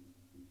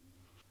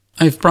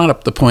 I've brought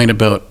up the point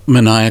about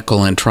Maniacal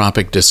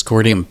Entropic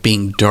Discordium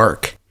being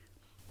dark,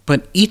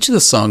 but each of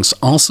the songs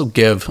also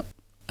give,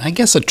 I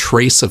guess, a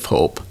trace of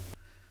hope.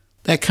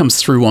 That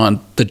comes through on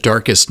The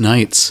Darkest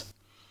Nights.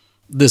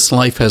 This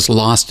life has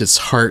lost its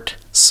heart,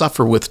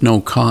 suffer with no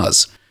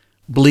cause.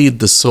 Bleed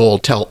the soul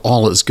till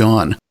all is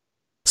gone.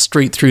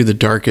 Straight through the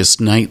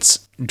darkest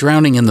nights,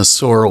 drowning in the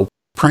sorrow,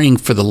 praying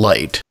for the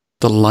light,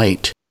 the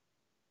light.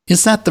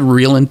 Is that the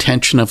real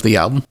intention of the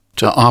album,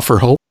 to offer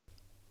hope?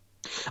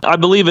 I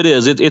believe it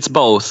is. It's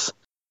both.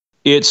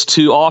 It's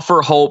to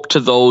offer hope to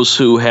those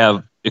who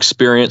have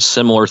experienced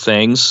similar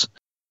things.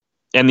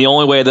 And the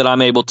only way that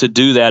I'm able to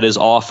do that is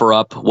offer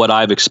up what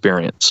I've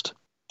experienced.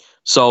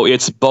 So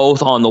it's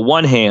both, on the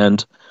one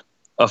hand,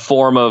 a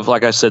form of,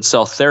 like I said,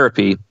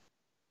 self-therapy.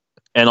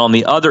 And on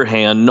the other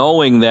hand,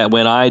 knowing that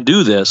when I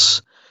do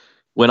this,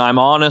 when I'm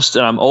honest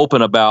and I'm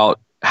open about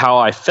how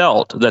I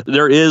felt, that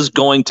there is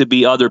going to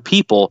be other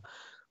people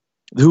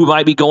who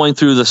might be going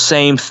through the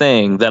same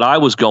thing that I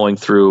was going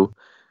through,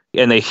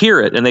 and they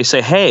hear it and they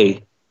say,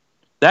 hey,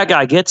 that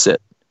guy gets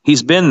it.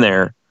 He's been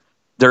there.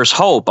 There's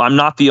hope. I'm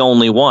not the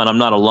only one. I'm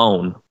not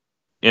alone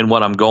in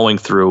what I'm going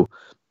through.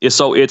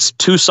 So it's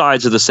two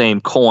sides of the same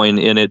coin,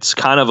 and it's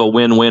kind of a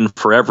win-win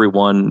for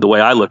everyone, the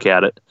way I look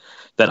at it,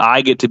 that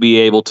I get to be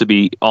able to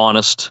be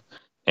honest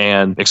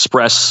and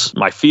express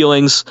my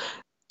feelings,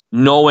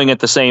 knowing at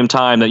the same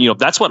time that,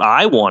 that's what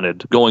I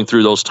wanted going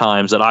through those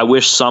times, that I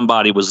wish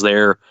somebody was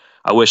there.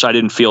 I wish I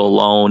didn't feel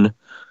alone.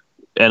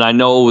 And I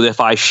know that if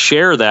I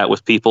share that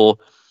with people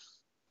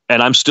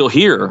and I'm still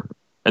here,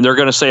 and they're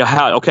going to say,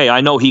 okay,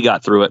 I know he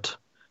got through it.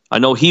 I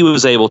know he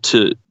was able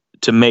to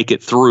make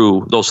it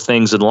through those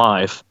things in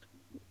life.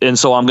 And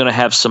so I'm going to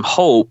have some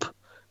hope.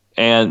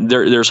 And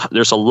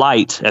there's a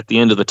light at the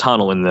end of the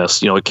tunnel in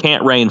this. It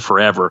can't rain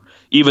forever,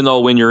 even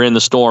though when you're in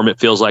the storm, it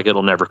feels like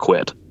it'll never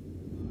quit.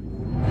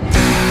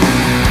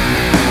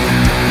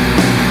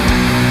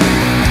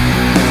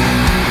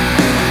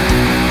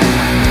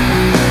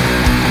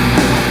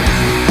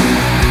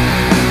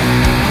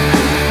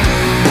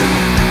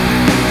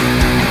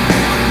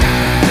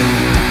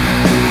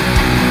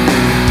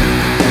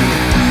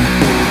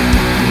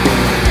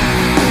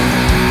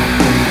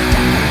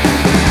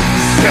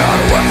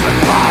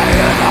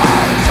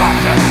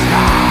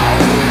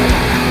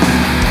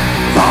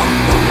 From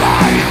the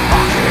light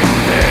mocking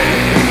me,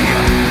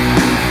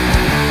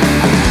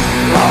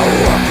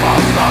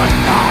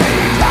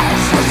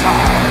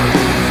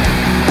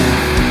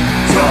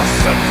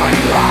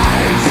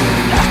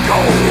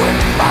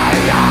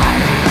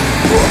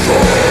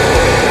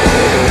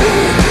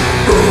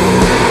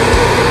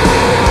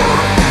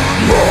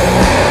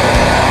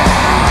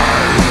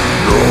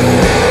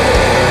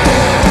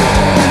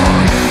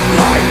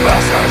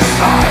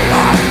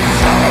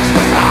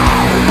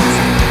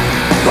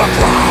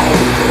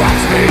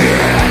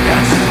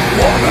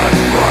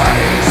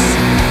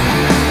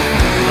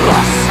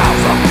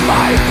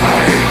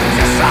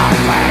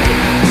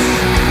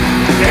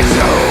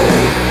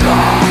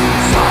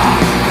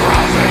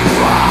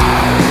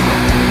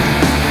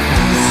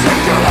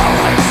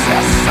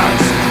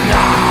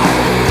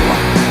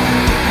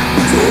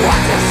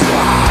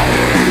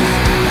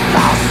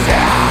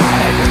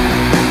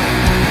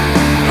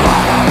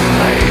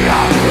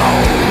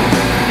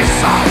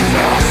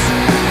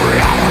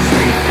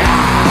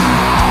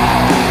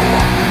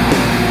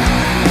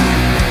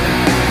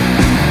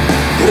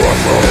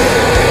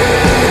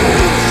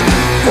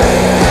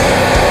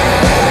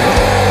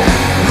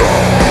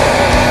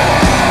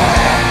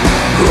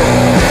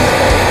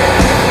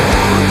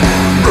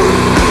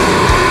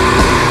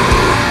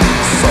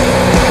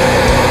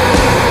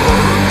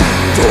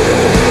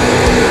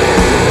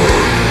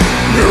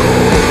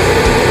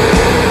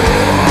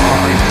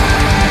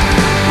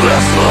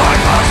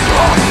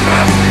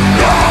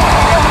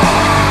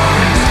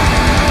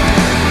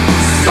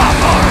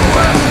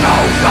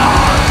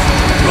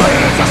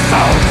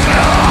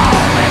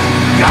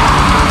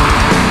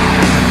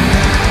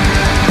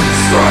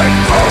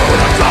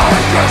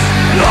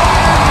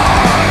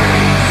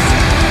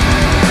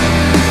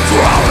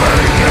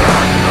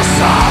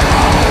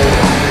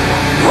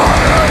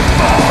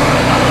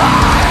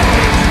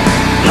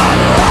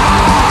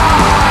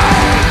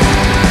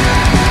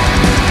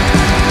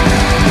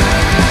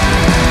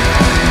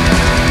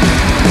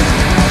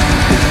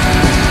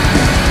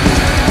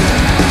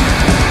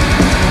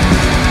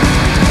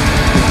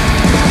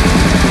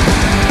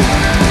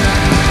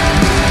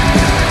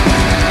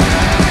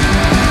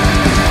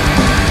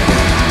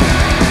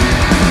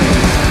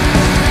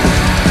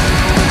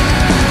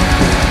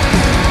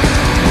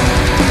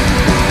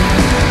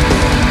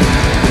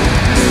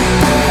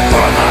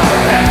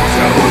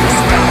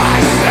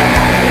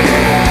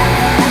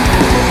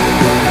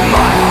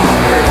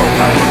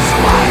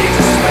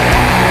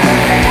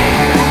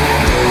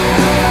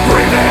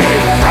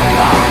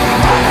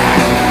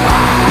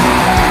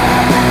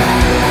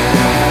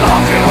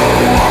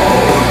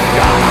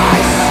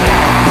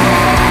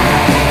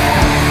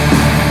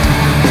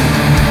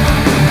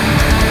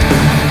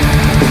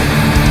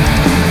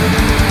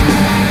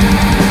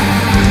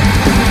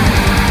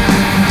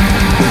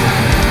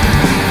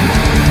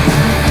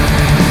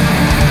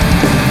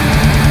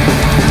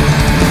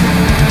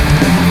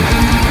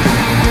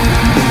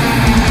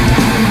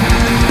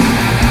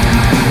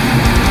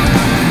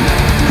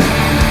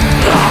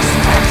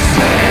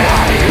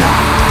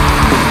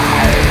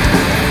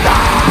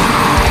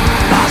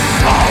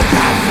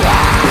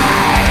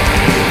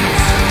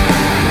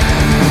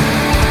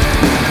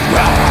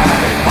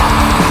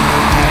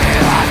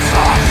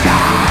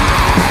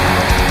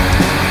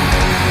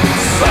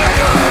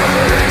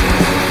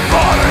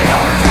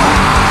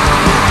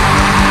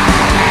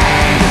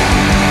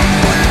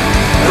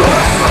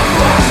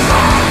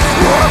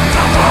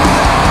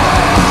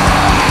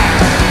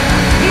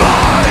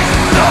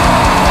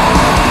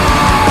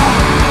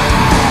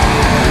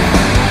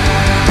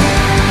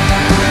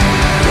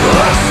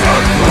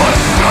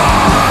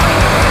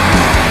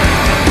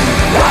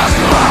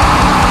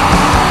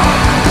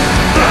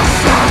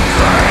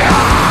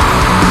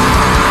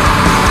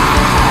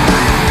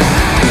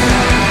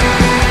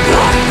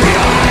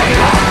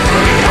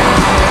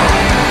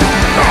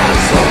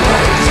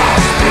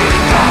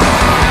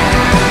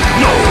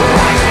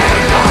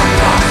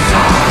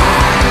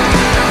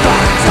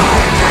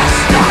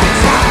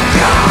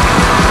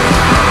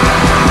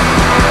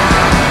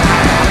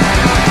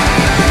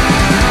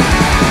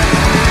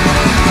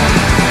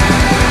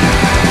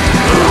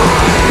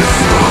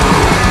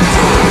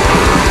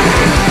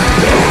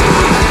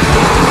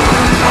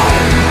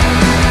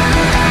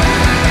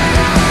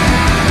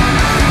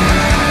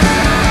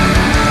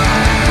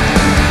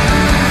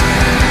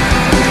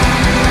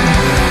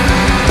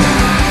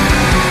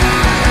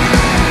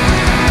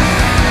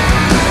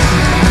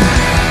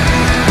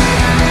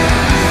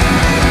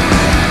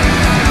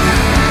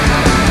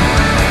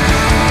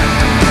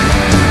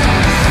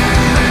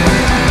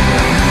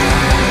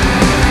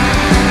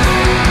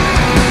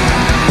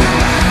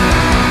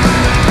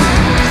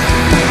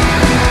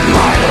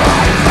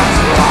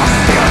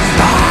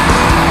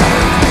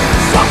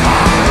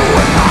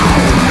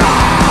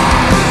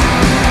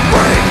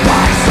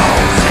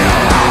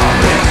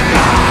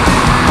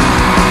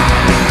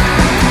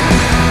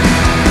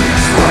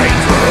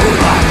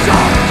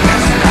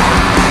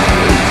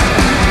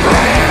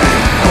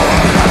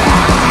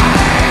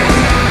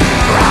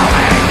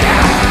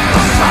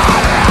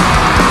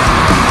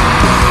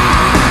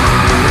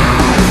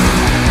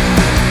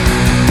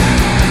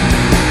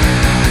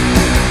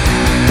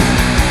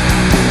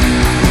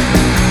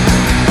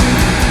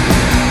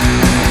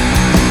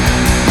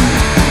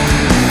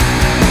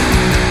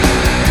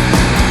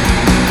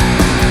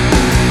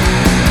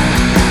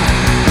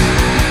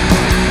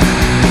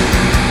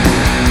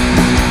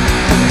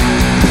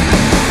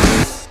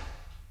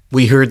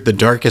 We heard The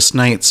Darkest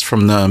Nights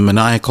from the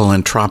Maniacal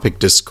and Tropic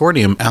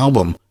Discordium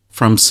album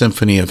from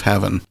Symphony of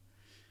Heaven.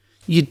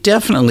 You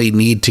definitely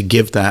need to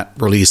give that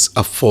release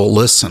a full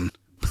listen.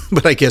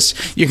 But I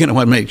guess you're going to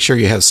want to make sure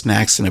you have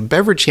snacks and a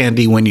beverage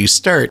handy when you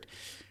start.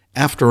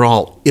 After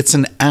all, it's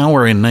an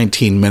hour and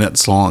 19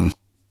 minutes long.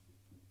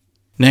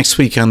 Next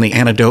week on The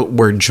Antidote,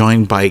 we're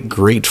joined by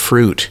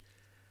Grapefruit.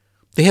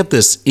 They have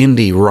this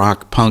indie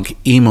rock punk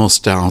emo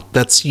style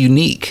that's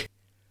unique.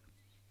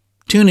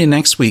 Tune in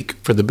next week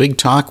for the big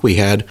talk we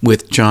had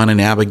with John and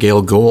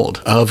Abigail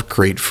Gold of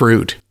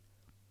Grapefruit.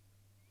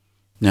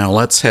 Now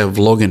let's have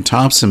Logan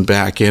Thompson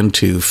back in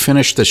to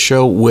finish the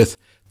show with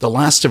the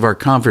last of our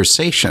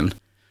conversation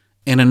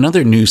and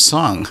another new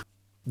song,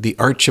 The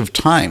Arch of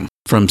Time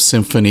from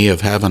Symphony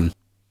of Heaven.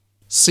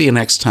 See you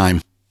next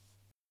time.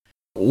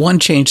 One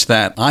change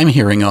that I'm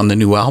hearing on the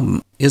new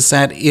album is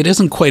that it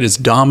isn't quite as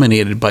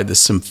dominated by the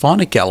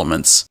symphonic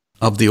elements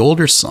of the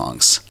older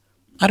songs.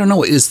 I don't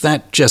know, is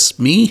that just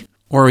me?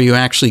 Or are you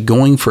actually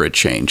going for a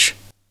change?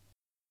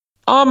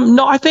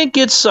 No, I think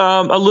it's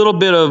a little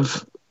bit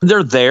of,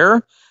 they're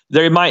there.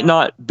 They might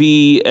not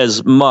be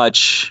as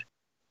much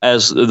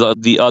as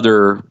the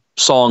other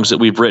songs that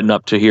we've written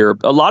up to here.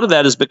 A lot of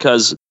that is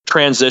because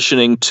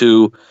transitioning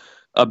to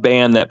a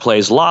band that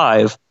plays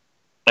live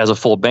as a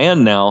full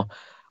band now,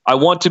 I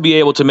want to be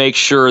able to make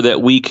sure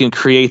that we can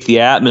create the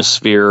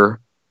atmosphere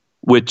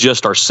with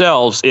just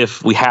ourselves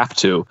if we have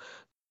to.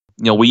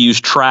 We use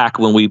track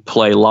when we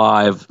play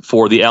live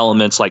for the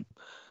elements like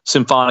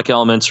symphonic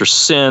elements or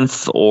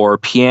synth or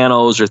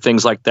pianos or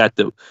things like that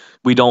that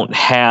we don't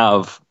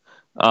have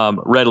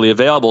readily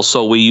available.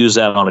 So we use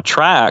that on a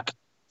track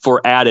for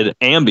added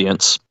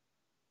ambience.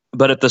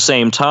 But at the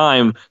same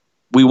time,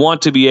 we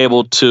want to be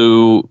able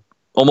to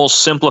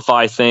almost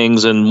simplify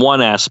things in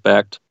one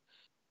aspect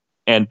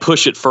and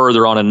push it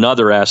further on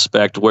another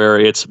aspect where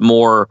it's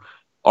more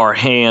our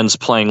hands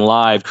playing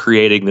live,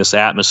 creating this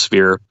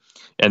atmosphere,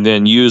 and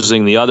then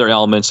using the other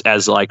elements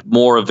as like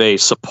more of a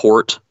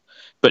support,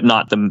 but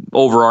not the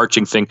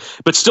overarching thing,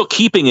 but still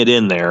keeping it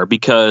in there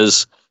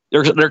because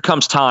there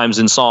comes times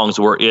in songs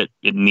where it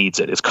needs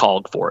it. It's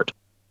called for it.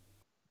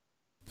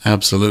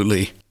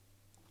 Absolutely.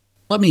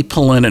 Let me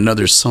pull in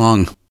another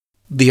song.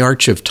 The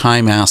Arch of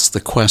Time asks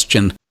the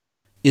question,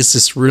 is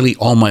this really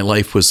all my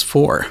life was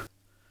for?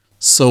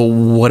 So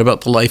what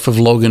about the life of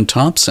Logan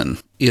Thompson?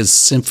 Is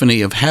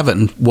Symphony of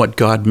Heaven what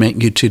God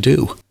meant you to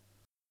do?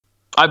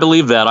 I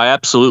believe that. I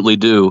absolutely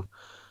do.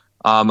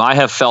 I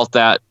have felt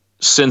that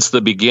since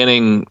the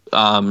beginning,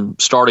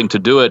 starting to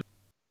do it.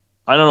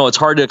 I don't know. It's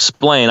hard to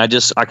explain.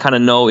 I kind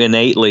of know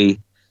innately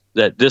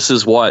that this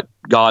is what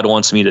God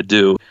wants me to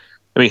do.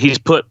 I mean, he's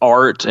put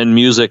art and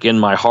music in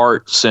my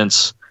heart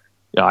since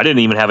I didn't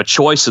even have a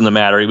choice in the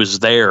matter. It was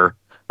there.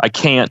 I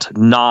can't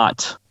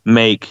not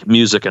make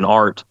music and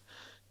art.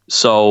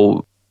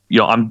 So,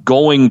 I'm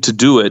going to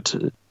do it.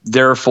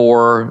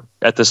 Therefore,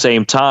 at the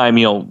same time,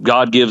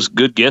 God gives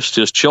good gifts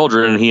to his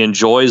children, and he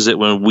enjoys it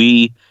when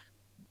we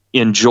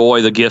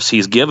enjoy the gifts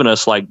he's given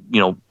us. Like,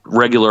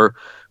 regular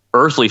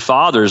earthly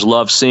fathers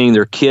love seeing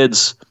their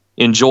kids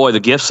enjoy the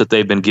gifts that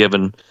they've been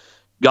given.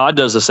 God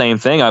does the same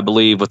thing, I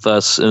believe, with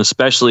us, and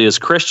especially as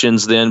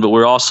Christians then, but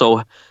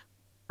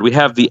we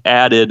have the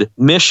added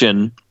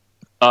mission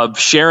of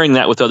sharing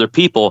that with other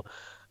people.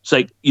 It's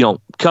like,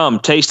 come,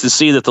 taste and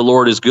see that the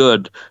Lord is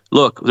good.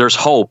 Look, there's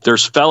hope.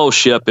 There's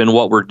fellowship in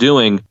what we're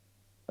doing.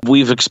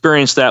 We've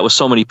experienced that with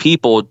so many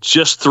people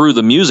just through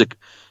the music,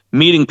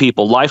 meeting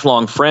people,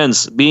 lifelong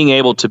friends, being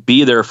able to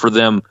be there for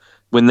them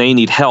when they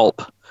need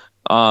help.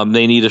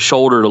 They need a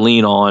shoulder to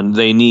lean on.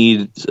 They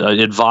need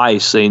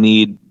advice. They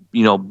need,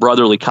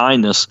 brotherly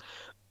kindness.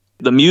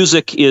 The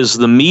music is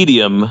the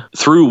medium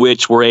through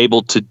which we're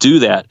able to do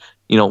that.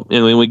 And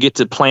when we get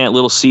to plant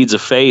little seeds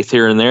of faith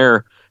here and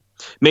there,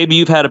 maybe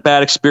you've had a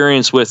bad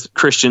experience with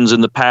Christians in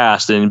the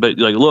past, but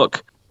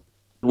look,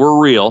 we're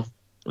real.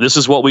 This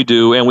is what we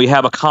do, and we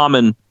have a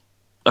common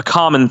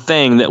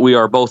thing that we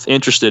are both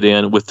interested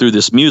in through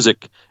this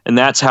music, and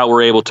that's how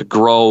we're able to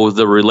grow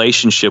the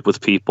relationship with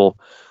people,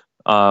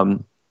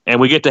 and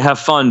we get to have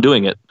fun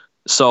doing it.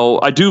 So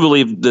I do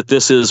believe that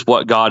this is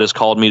what God has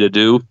called me to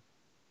do,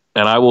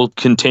 and I will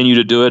continue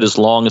to do it as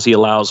long as he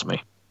allows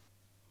me.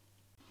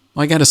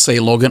 Well, I got to say,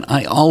 Logan,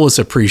 I always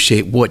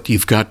appreciate what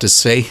you've got to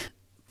say.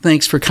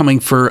 Thanks for coming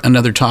for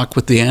another talk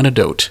with The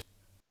Antidote.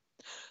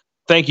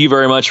 Thank you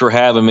very much for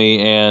having me,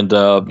 and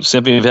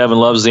Symphony of Heaven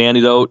loves The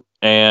Antidote,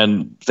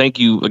 and thank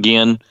you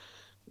again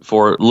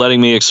for letting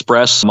me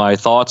express my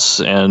thoughts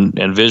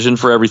and vision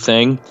for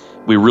everything.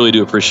 We really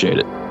do appreciate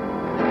it.